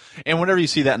ops. And whenever you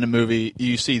see that in a movie,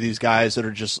 you see these guys that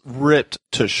are just ripped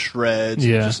to shreds.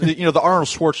 Yeah. Just, the Arnold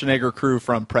Schwarzenegger crew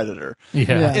from Predator.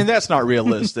 Yeah. And that's not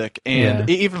realistic. And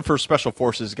even for Special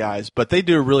Forces guys. But they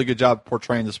do a really good job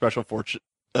portraying the Special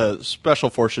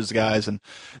Forces guys. And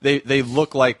they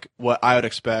look like what I would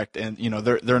expect. And,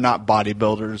 they're not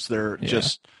bodybuilders.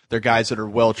 They're guys that are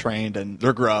well-trained, and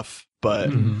they're gruff.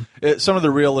 But some of the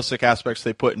realistic aspects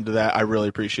they put into that, I really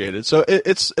appreciated. So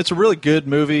it's a really good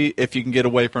movie if you can get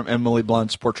away from Emily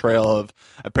Blunt's portrayal of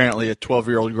apparently a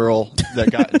 12-year-old girl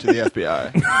that got into the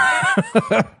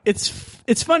FBI.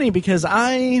 It's funny because so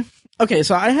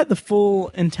I had the full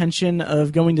intention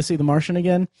of going to see The Martian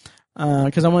again,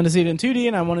 because I wanted to see it in 2D,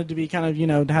 and I wanted to be kind of,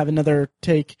 to have another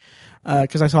take,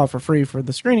 because I saw it for free for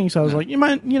the screening. So I was like, you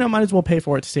might as well pay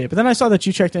for it to see it. But then I saw that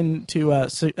you checked into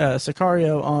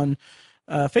Sicario on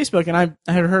Facebook, and I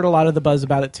had heard a lot of the buzz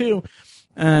about it too.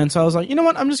 And so I was like, you know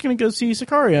what, I'm just going to go see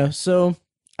Sicario. So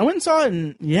I went and saw it,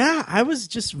 and I was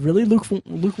just really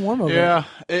lukewarm over it. Yeah,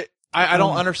 I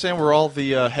don't understand where all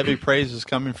the heavy praise is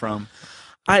coming from.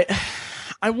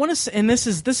 I want to say, and this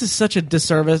is such a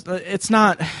disservice. It's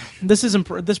not.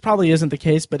 This probably isn't the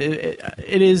case, but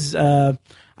it is.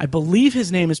 I believe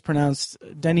his name is pronounced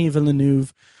Denis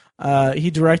Villeneuve. He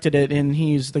directed it, and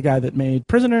he's the guy that made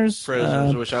Prisoners.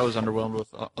 Which I was underwhelmed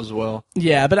with as well.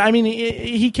 Yeah, but I mean,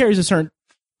 he carries a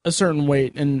certain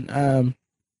weight, and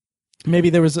maybe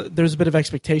there's a bit of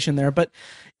expectation there.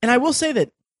 And I will say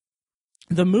that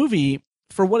the movie,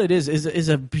 for what it is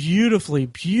a beautifully,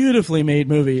 beautifully made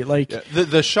movie. Like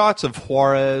the shots of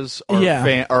Juarez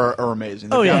are amazing.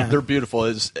 They're beautiful.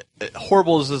 As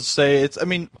horrible as to say,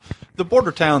 the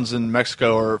border towns in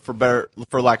Mexico are,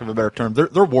 for lack of a better term,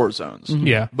 they're war zones.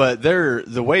 Yeah, but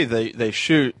the way they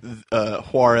shoot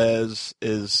Juarez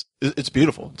it's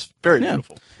beautiful. It's very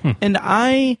beautiful. And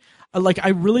I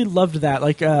really loved that.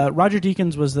 Like Roger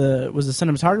Deakins was the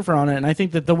cinematographer on it, and I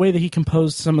think that the way that he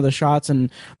composed some of the shots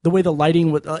and the way the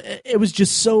lighting was, it was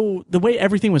just so, the way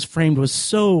everything was framed was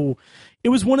so. It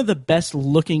was one of the best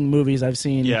looking movies I've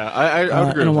seen. Yeah, I would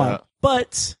agree with that.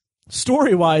 But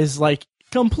story wise, like,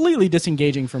 completely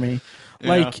disengaging for me. Yeah.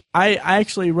 Like I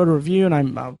actually wrote a review, and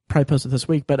I'll probably post it this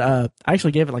week. But I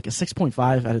actually gave it like a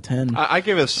 6.5 out of 10. I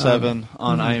gave it a 7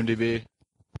 on IMDb.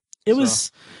 It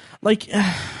was like.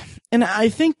 And I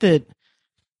think that,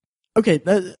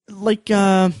 and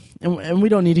we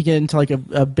don't need to get into like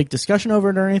a big discussion over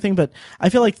it or anything, but I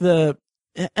feel like the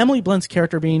Emily Blunt's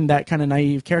character being that kind of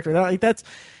naive character,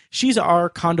 she's our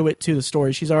conduit to the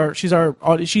story. She's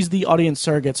the audience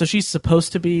surrogate, so she's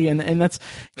supposed to be, and that's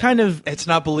kind of, it's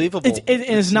not believable.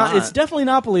 It's not. It's definitely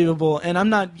not believable, and I'm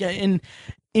not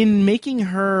in making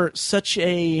her such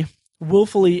a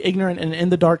willfully ignorant and in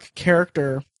the dark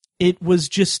character. It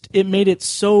made it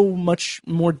so much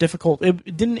more difficult.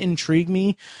 It didn't intrigue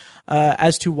me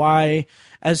as to why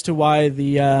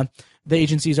the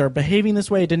agencies are behaving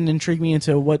this way. It didn't intrigue me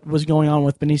into what was going on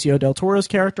with Benicio del Toro's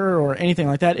character or anything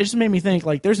like that. It just made me think,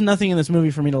 like, there's nothing in this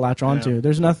movie for me to latch onto. Yeah.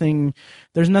 There's nothing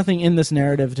in this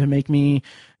narrative to make me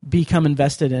become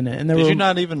invested in it. And did you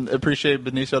not even appreciate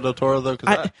Benicio del Toro though?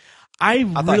 I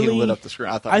thought he lit up the screen.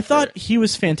 I thought he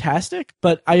was fantastic,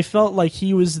 but I felt like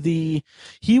he was the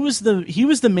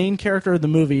main character of the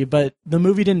movie, but the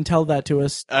movie didn't tell that to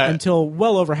us until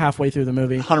well over halfway through the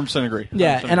movie. 100% agree. 100%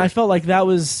 yeah, and agree. I felt like that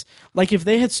was like if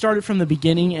they had started from the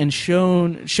beginning and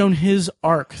shown his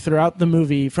arc throughout the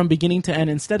movie from beginning to end,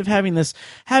 instead of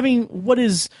having what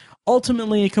is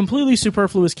ultimately a completely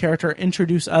superfluous character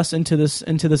introduce us into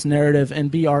this narrative and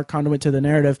be our conduit to the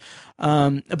narrative,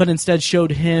 but instead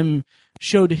showed his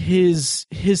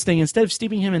thing, instead of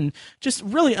steeping him in just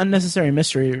really unnecessary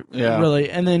mystery, really.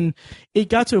 And then it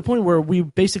got to a point where we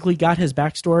basically got his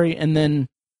backstory, and then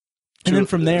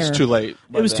from there, it was too late.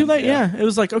 It was too late. Yeah, it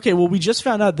was like, okay, well, we just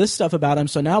found out this stuff about him,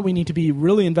 so now we need to be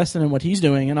really invested in what he's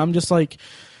doing. And I'm just like,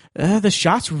 the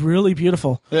shot's really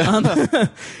beautiful.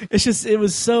 It's just, it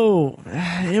was so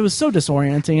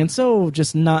disorienting and so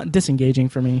just not disengaging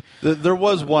for me. There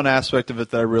was one aspect of it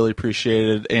that I really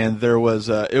appreciated, and it was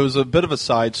a bit of a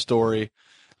side story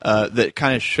that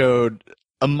kind of showed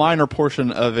a minor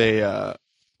portion of a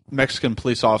Mexican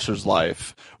police officer's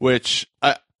life, which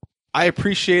I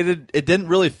appreciated. It didn't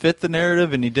really fit the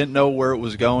narrative, and he didn't know where it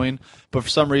was going. But for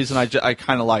some reason, I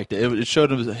kind of liked it. It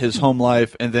showed him his home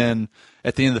life, and then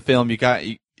at the end of the film,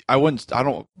 I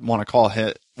don't want to call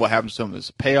it what happens to him as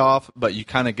a payoff, but you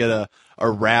kind of get a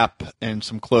wrap and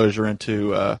some closure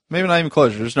into maybe not even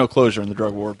closure. There's no closure in the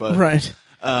drug war, but right.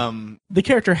 The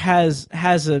character has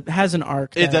an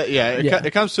arc.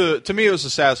 It comes to me. It was a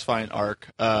satisfying arc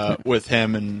with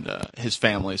him and his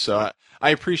family. So I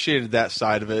appreciated that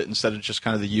side of it instead of just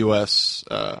kind of the U.S.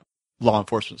 Law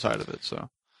enforcement side of it. So,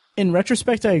 in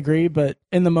retrospect, I agree, but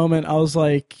in the moment, I was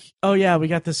like, "Oh yeah, we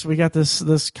got this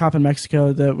cop in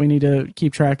Mexico that we need to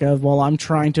keep track of." While I'm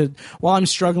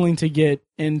struggling to get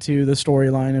into the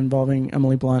storyline involving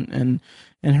Emily Blunt and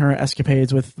her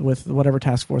escapades with whatever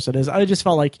task force it is, I just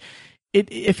felt like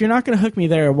if you're not going to hook me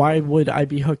there, why would I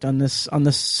be hooked on this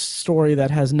story that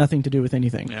has nothing to do with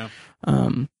anything? Yeah.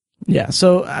 Yeah,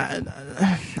 so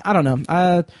I don't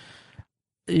know.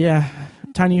 Yeah,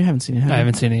 Tiny, you haven't seen it, have you? I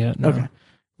haven't seen it yet. No. Okay,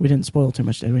 we didn't spoil too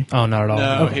much, did we? Oh, not at all.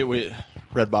 No, okay. we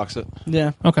red box it.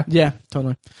 Yeah. Okay. Yeah,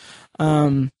 totally.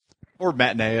 Or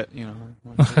matinee it,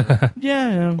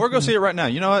 Yeah. Or go see it right now.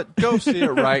 You know what? Go see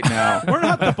it right now. We're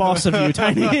not the boss of you,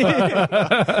 Tiny.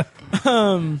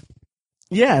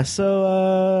 Yeah.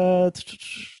 So,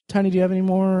 Tiny, do you have any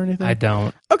more or anything? I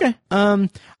don't. Okay.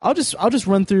 I'll just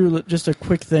run through just a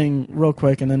quick thing real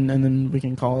quick, and then we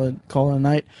can call it a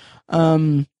night.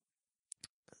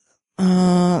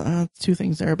 Two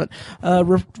things there, but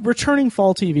returning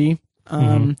fall TV.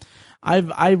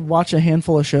 I watch a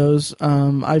handful of shows.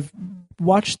 I've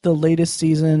watched the latest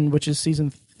season, which is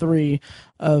season 3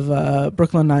 of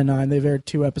Brooklyn Nine-Nine. They've aired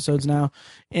 2 episodes now,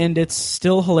 and it's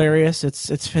still hilarious.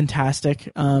 It's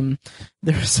fantastic.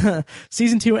 There's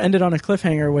season 2 ended on a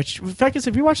cliffhanger. Which, Fekkes,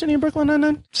 have you watched any of Brooklyn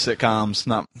Nine-Nine? Sitcoms,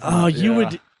 not. Oh, you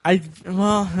would. Okay.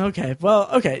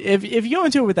 If you go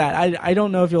into it with that, I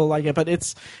don't know if you'll like it, but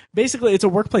it's basically a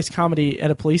workplace comedy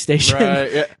at a police station.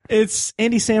 Right. Yeah. It's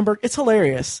Andy Samberg. It's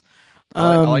hilarious.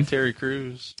 I like Terry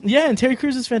Crews. Yeah, and Terry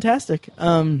Crews is fantastic.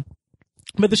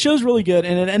 But the show's really good,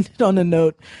 and it ended on a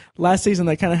note last season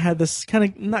that kind of had this kind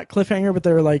of not cliffhanger, but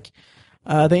they were like,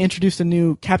 they introduced a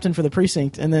new captain for the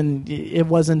precinct, and then it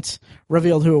wasn't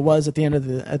revealed who it was at the end of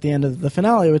the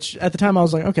finale. Which at the time I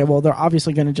was like, okay, well they're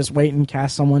obviously going to just wait and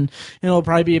cast someone, and it'll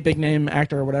probably be a big name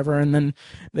actor or whatever. And then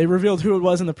they revealed who it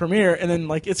was in the premiere, and then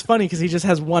like it's funny because he just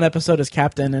has one episode as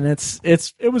captain, and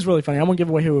it was really funny. I won't give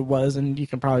away who it was, and you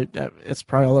can probably it's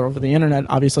probably all over the internet,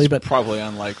 obviously, but probably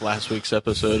unlike last week's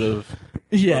episode of.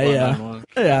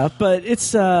 Yeah, but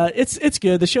it's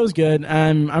good. The show's good.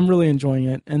 I'm really enjoying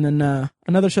it. And then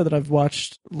another show that I've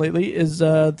watched lately is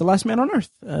The Last Man on Earth.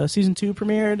 Season 2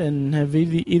 premiered, and have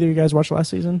either of you guys watched last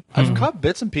season? I've caught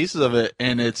bits and pieces of it,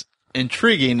 and it's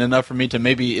intriguing enough for me to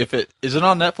maybe is it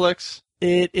on Netflix?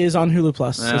 It is on Hulu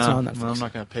Plus. No, it's on Netflix. Well, I'm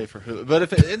not going to pay for Hulu, but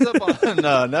if it ends up on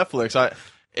Netflix,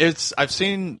 I've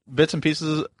seen bits and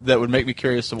pieces that would make me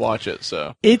curious to watch it.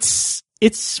 So it's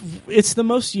the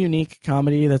most unique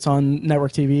comedy that's on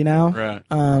network TV now,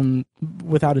 right?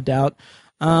 Without a doubt.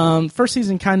 First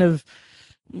season kind of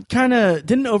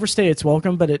didn't overstay its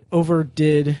welcome, but it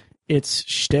overdid its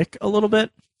shtick a little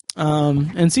bit.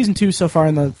 And season 2 so far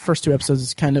in the first 2 episodes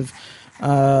is kind of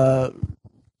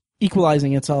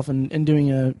equalizing itself and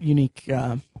doing a unique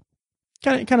kind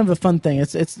of a fun thing.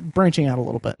 It's branching out a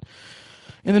little bit.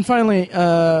 And then finally,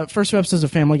 first 2 episodes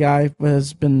of Family Guy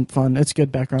has been fun. It's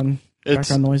good background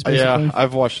noise, basically. Yeah,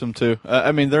 I've watched them too.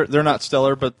 I mean, they're not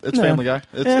stellar, but it's Family Guy.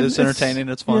 It's entertaining.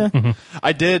 It's fun. Yeah.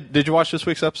 Did you watch this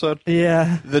week's episode?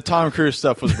 Yeah. The Tom Cruise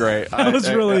stuff was great. I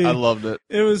loved it.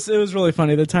 It was really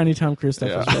funny. The tiny Tom Cruise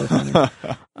stuff was really funny.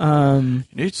 You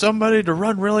need somebody to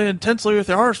run really intensely with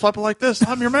their arms flapping like this.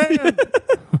 I'm your man.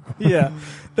 Yeah.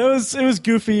 It was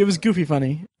goofy. It was goofy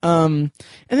funny. And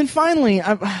then finally,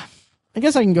 I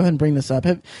guess I can go ahead and bring this up.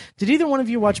 Did either one of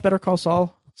you watch Better Call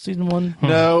Saul season 1?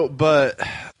 No, but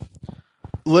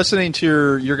listening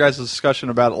to your guys' discussion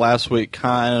about it last week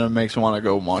kind of makes me want to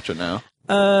go watch it now.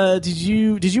 Did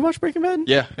you watch Breaking Bad?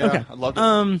 Yeah, Okay. I loved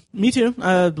it. Me too.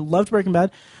 Loved Breaking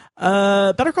Bad.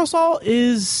 Better Call Saul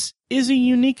is a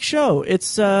unique show.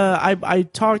 It's I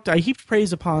heaped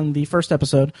praise upon the first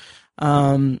episode,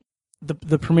 the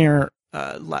premiere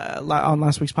on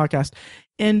last week's podcast,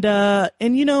 and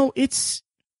you know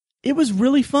it was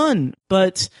really fun,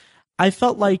 but I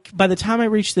felt like by the time I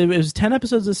reached it was 10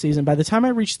 episodes this season. By the time I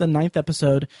reached the 9th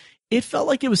episode, it felt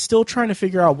like it was still trying to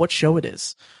figure out what show it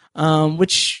is.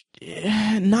 Which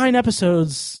 9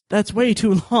 episodes, that's way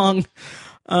too long.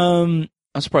 I'm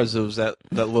surprised it was that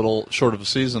little short of a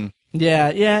season. Yeah,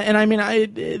 and I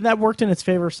mean, that worked in its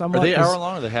favor somewhat. Are they hour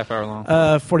long or are they half hour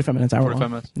long? 45 minutes, hour 45 long.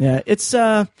 minutes. Yeah,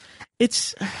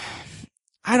 it's.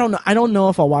 I don't know. I don't know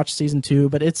if I'll watch season 2,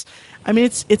 but it's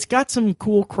got some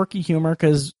cool, quirky humor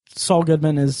because Saul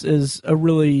Goodman is a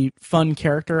really fun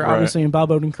character, Right. obviously, and Bob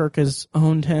Odenkirk has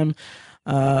owned him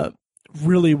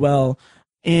really well.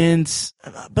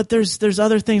 But there's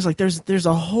other things, like there's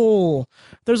a whole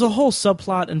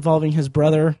subplot involving his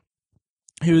brother,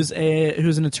 who's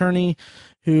an attorney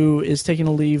who is taking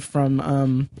a leave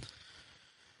from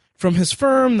his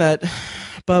firm that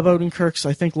Bob Odenkirk's,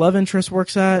 I think, love interest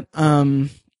works at.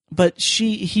 But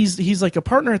he's like a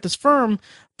partner at this firm,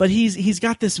 but he's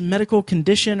got this medical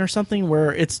condition or something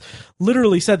where it's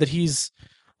literally said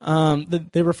that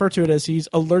they refer to it as he's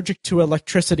allergic to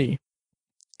electricity.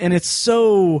 And it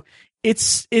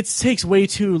takes way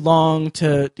too long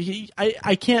to.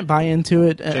 I can't buy into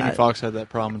it. Jamie Foxx had that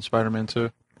problem in Spider-Man 2.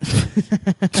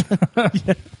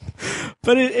 Yeah.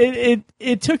 But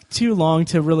it took too long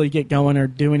to really get going or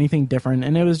do anything different,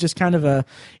 and it was just kind of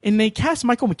and they cast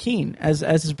Michael McKean as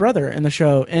his brother in the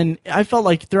show, and I felt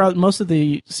like throughout most of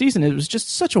the season it was just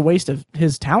such a waste of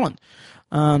his talent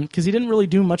because he didn't really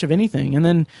do much of anything. And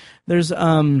then there's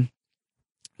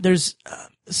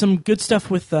some good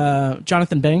stuff with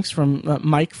Jonathan Banks from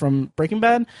Mike from Breaking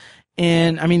Bad.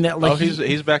 And I mean that, like,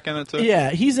 he's back in it too. Yeah,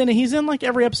 he's in like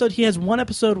every episode. He has one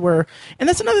episode where, and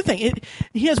that's another thing.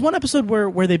 He has one episode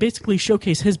where they basically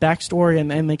showcase his backstory,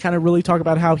 and they kind of really talk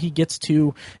about how he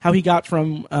got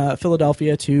from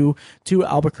Philadelphia to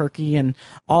Albuquerque and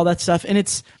all that stuff. And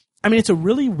it's a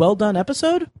really well done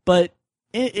episode, but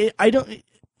I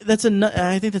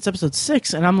think that's episode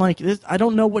 6, and I'm like, I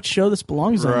don't know what show this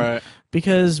belongs in,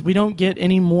 because we don't get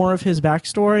any more of his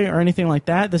backstory or anything like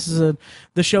that.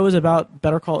 The show is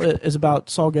about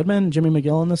Saul Goodman, Jimmy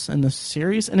McGill in this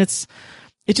series, and it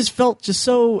just felt just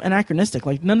so anachronistic.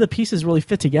 Like none of the pieces really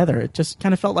fit together. It just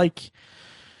kind of felt like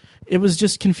it was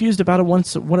just confused about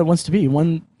what it wants to be.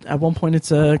 At one point,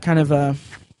 it's a kind of a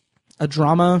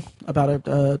drama about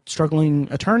a struggling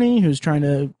attorney who's trying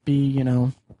to be,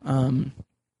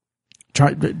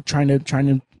 trying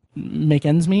to make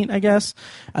ends meet, I guess.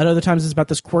 At other times, it's about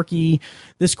this quirky,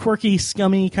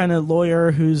 scummy kind of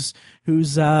lawyer who's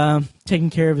taking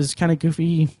care of his kind of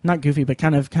not goofy, but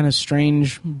kind of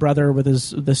strange brother with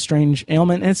this strange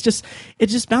ailment. And it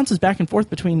just bounces back and forth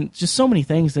between just so many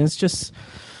things, and it's just,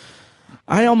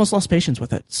 I almost lost patience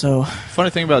with it. So funny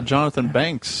thing about Jonathan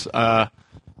Banks,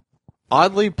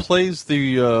 oddly plays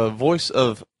the voice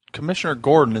of Commissioner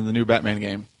Gordon in the new Batman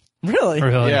game. Really?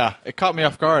 Yeah, it caught me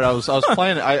off guard. I was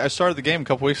playing it. I started the game a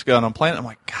couple weeks ago, and I'm playing it. I'm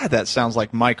like, God, that sounds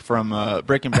like Mike from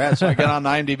Breaking Bad. So I get on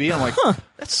IMDb, and I'm like,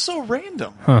 that's so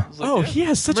random. I was like, he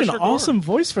has such an awesome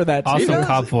voice for that, too. Awesome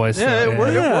cop voice. Yeah,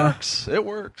 it Yeah. works. It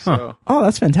works. So. Oh,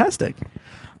 that's fantastic.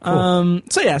 Cool.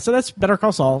 So that's Better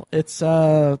Call Saul. It's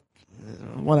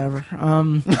whatever.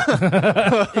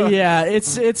 Yeah,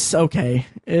 it's okay.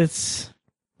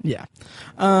 Yeah.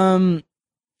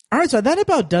 All right, so that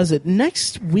about does it.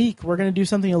 Next week, we're going to do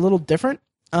something a little different.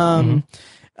 Tiny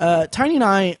and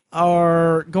I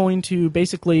are going to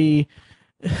basically.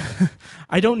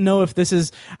 I don't know if this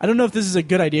is a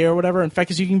good idea or whatever. In fact,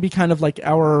 because you can be kind of like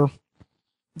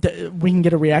we can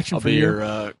get a reaction from you.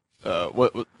 I'll be your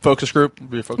what focus group?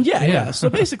 Be a focus group? Yeah. So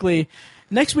basically,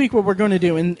 next week, what we're going to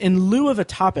do in lieu of a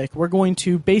topic, we're going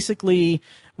to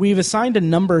we've assigned a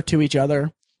number to each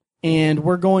other. And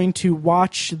we're going to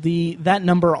watch that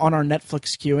number on our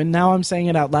Netflix queue. And now I'm saying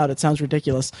it out loud. It sounds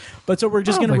ridiculous. But so we're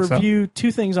just going to review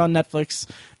 2 things on Netflix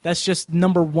That's just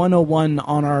number 101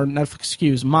 on our Netflix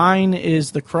queues. Mine is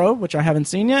The Crow, which I haven't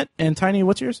seen yet. And Tiny,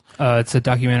 what's yours? It's a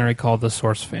documentary called The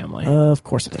Source Family. Of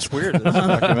course it is. It's weird. It's a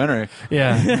documentary.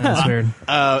 Yeah, that's weird.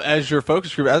 As your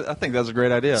focus group, I think that's a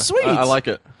great idea. Sweet. I like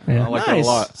it. Yeah. I like it a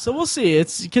lot. So we'll see.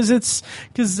 It's because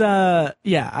I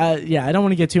don't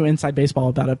want to get too inside baseball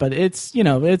about it, but it's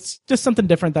just something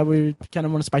different that we kind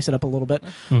of want to spice it up a little bit.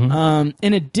 Mm-hmm.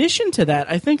 In addition to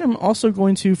that, I think I'm also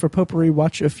going to, for potpourri,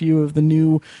 watch a few of the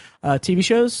new TV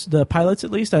shows, the pilots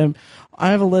at least. I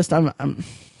have a list. I'm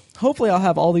hopefully I'll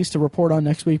have all these to report on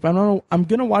next week. But I'm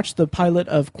going to watch the pilot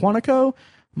of Quantico,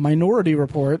 Minority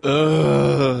Report.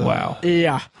 Wow.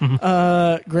 Yeah.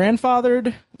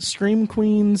 Grandfathered, Scream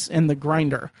Queens, and The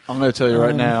Grinder. I'm going to tell you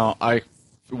right now, I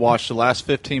watched the last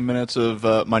 15 minutes of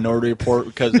Minority Report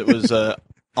because it was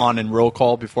on in roll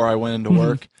call before I went into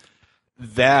work.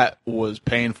 That was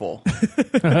painful.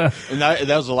 And that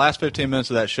was the last 15 minutes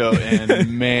of that show,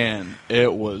 and man,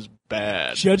 it was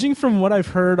bad. Judging from what I've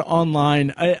heard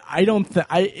online, I don't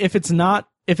if it's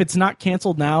not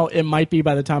canceled now, it might be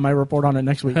by the time I report on it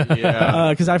next week.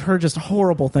 Yeah. Because I've heard just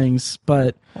horrible things,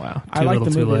 but Wow. I like the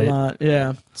Too movie late. a lot.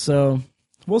 Yeah. So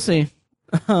we'll see.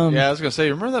 Yeah, I was going to say,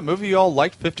 remember that movie you all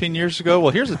liked 15 years ago?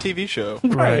 Well, here's a TV show.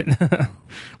 Right.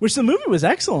 Which the movie was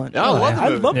excellent. Yeah, I love the I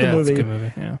movie. love the Yeah, it's a movie. good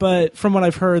movie. Yeah. But from what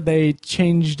I've heard, they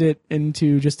changed it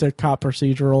into just a cop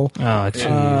proceral. Oh,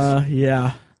 jeez.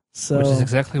 Yeah. So Which is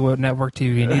exactly what network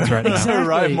TV needs right now. exactly,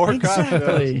 Right, more cops,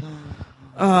 exactly.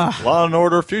 Law and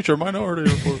Order, Future Minority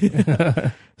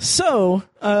Report. So,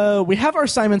 we have our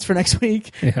assignments for next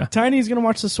week. Yeah. Tiny's going to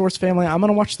watch The Source Family. I'm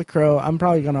going to watch The Crow. I'm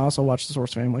probably going to also watch The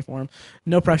Source Family for him.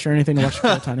 No pressure or anything to watch The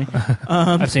Crow, Tiny.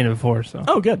 I've seen it before, so.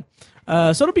 Oh, good. So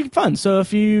it'll be fun. So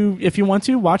if you want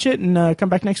to, watch it and come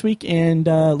back next week and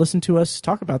listen to us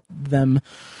talk about them.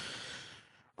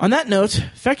 On that note,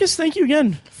 Fekkes, thank you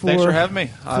again Thanks for having me.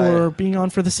 for being on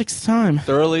for the 6th time.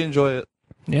 Thoroughly enjoy it.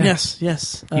 Yeah.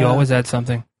 Yes. You always add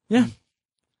something. Yeah.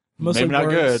 Mostly Maybe not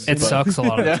words. good. It sucks a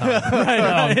lot of the time.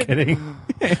 No, I'm kidding.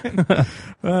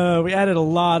 We added a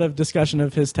lot of discussion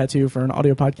of his tattoo for an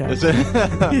audio podcast. Is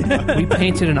it? We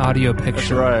painted an audio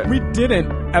picture. Right. We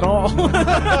didn't at all.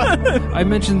 I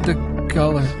mentioned the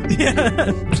color.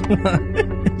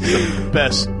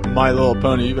 Best My Little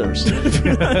Pony you've ever seen.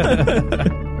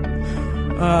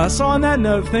 So on that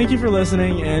note, thank you for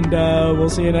listening, and we'll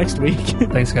see you next week.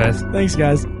 Thanks, guys. Thanks,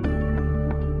 guys.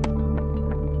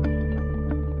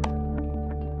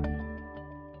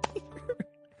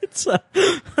 It's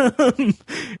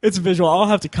it's visual. I'll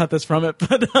have to cut this from it,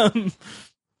 but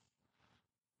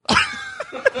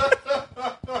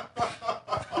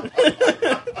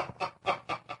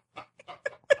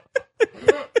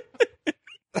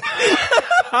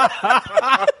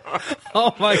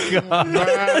Oh my god.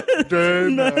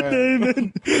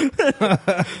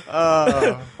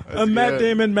 Matt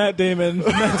Damon. Matt Damon.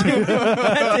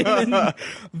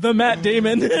 The Matt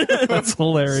Damon. That's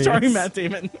hilarious. Starring Matt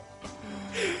Damon.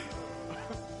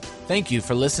 Thank you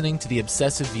for listening to The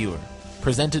Obsessive Viewer,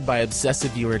 presented by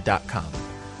ObsessiveViewer.com.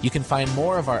 You can find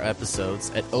more of our episodes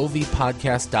at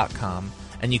ovpodcast.com,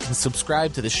 and you can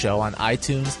subscribe to the show on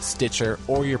iTunes, Stitcher,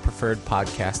 or your preferred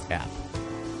podcast app.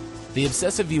 The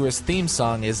Obsessive Viewer's theme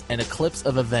song is An Eclipse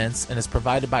of Events and is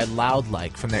provided by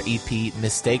Loudlike from their EP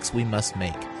Mistakes We Must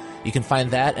Make. You can find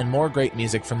that and more great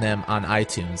music from them on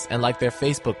iTunes and like their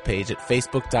Facebook page at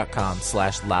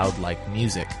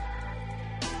facebook.com/loudlikemusic.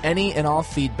 Any and all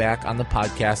feedback on the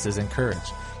podcast is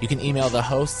encouraged. You can email the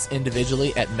hosts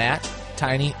individually at Matt,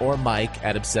 Tiny, or Mike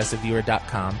at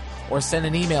ObsessiveViewer.com, or send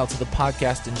an email to the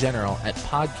podcast in general at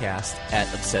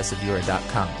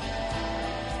podcast@ObsessiveViewer.com.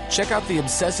 Check out the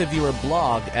Obsessive Viewer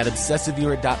blog at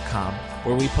ObsessiveViewer.com,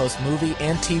 where we post movie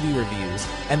and TV reviews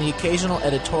and the occasional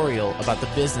editorial about the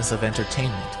business of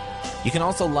entertainment. You can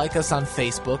also like us on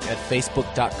Facebook at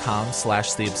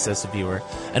facebook.com/TheObsessiveViewer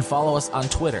and follow us on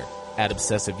Twitter at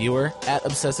ObsessiveViewer, at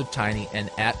ObsessiveTiny, and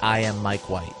at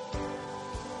IamMikeWhite.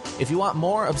 If you want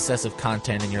more obsessive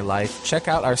content in your life, check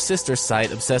out our sister site,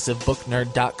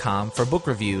 ObsessiveBookNerd.com, for book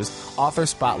reviews, author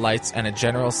spotlights, and a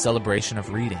general celebration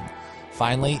of reading.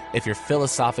 Finally, if you're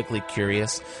philosophically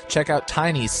curious, check out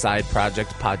Tiny's side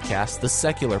project podcast, The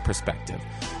Secular Perspective,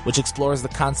 which explores the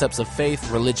concepts of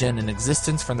faith, religion, and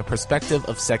existence from the perspective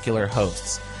of secular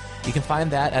hosts. You can find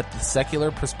that at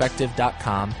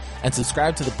thesecularperspective.com and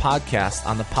subscribe to the podcast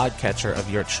on the podcatcher of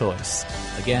your choice.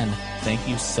 Again, thank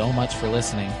you so much for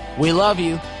listening. We love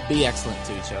you. Be excellent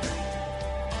to each other.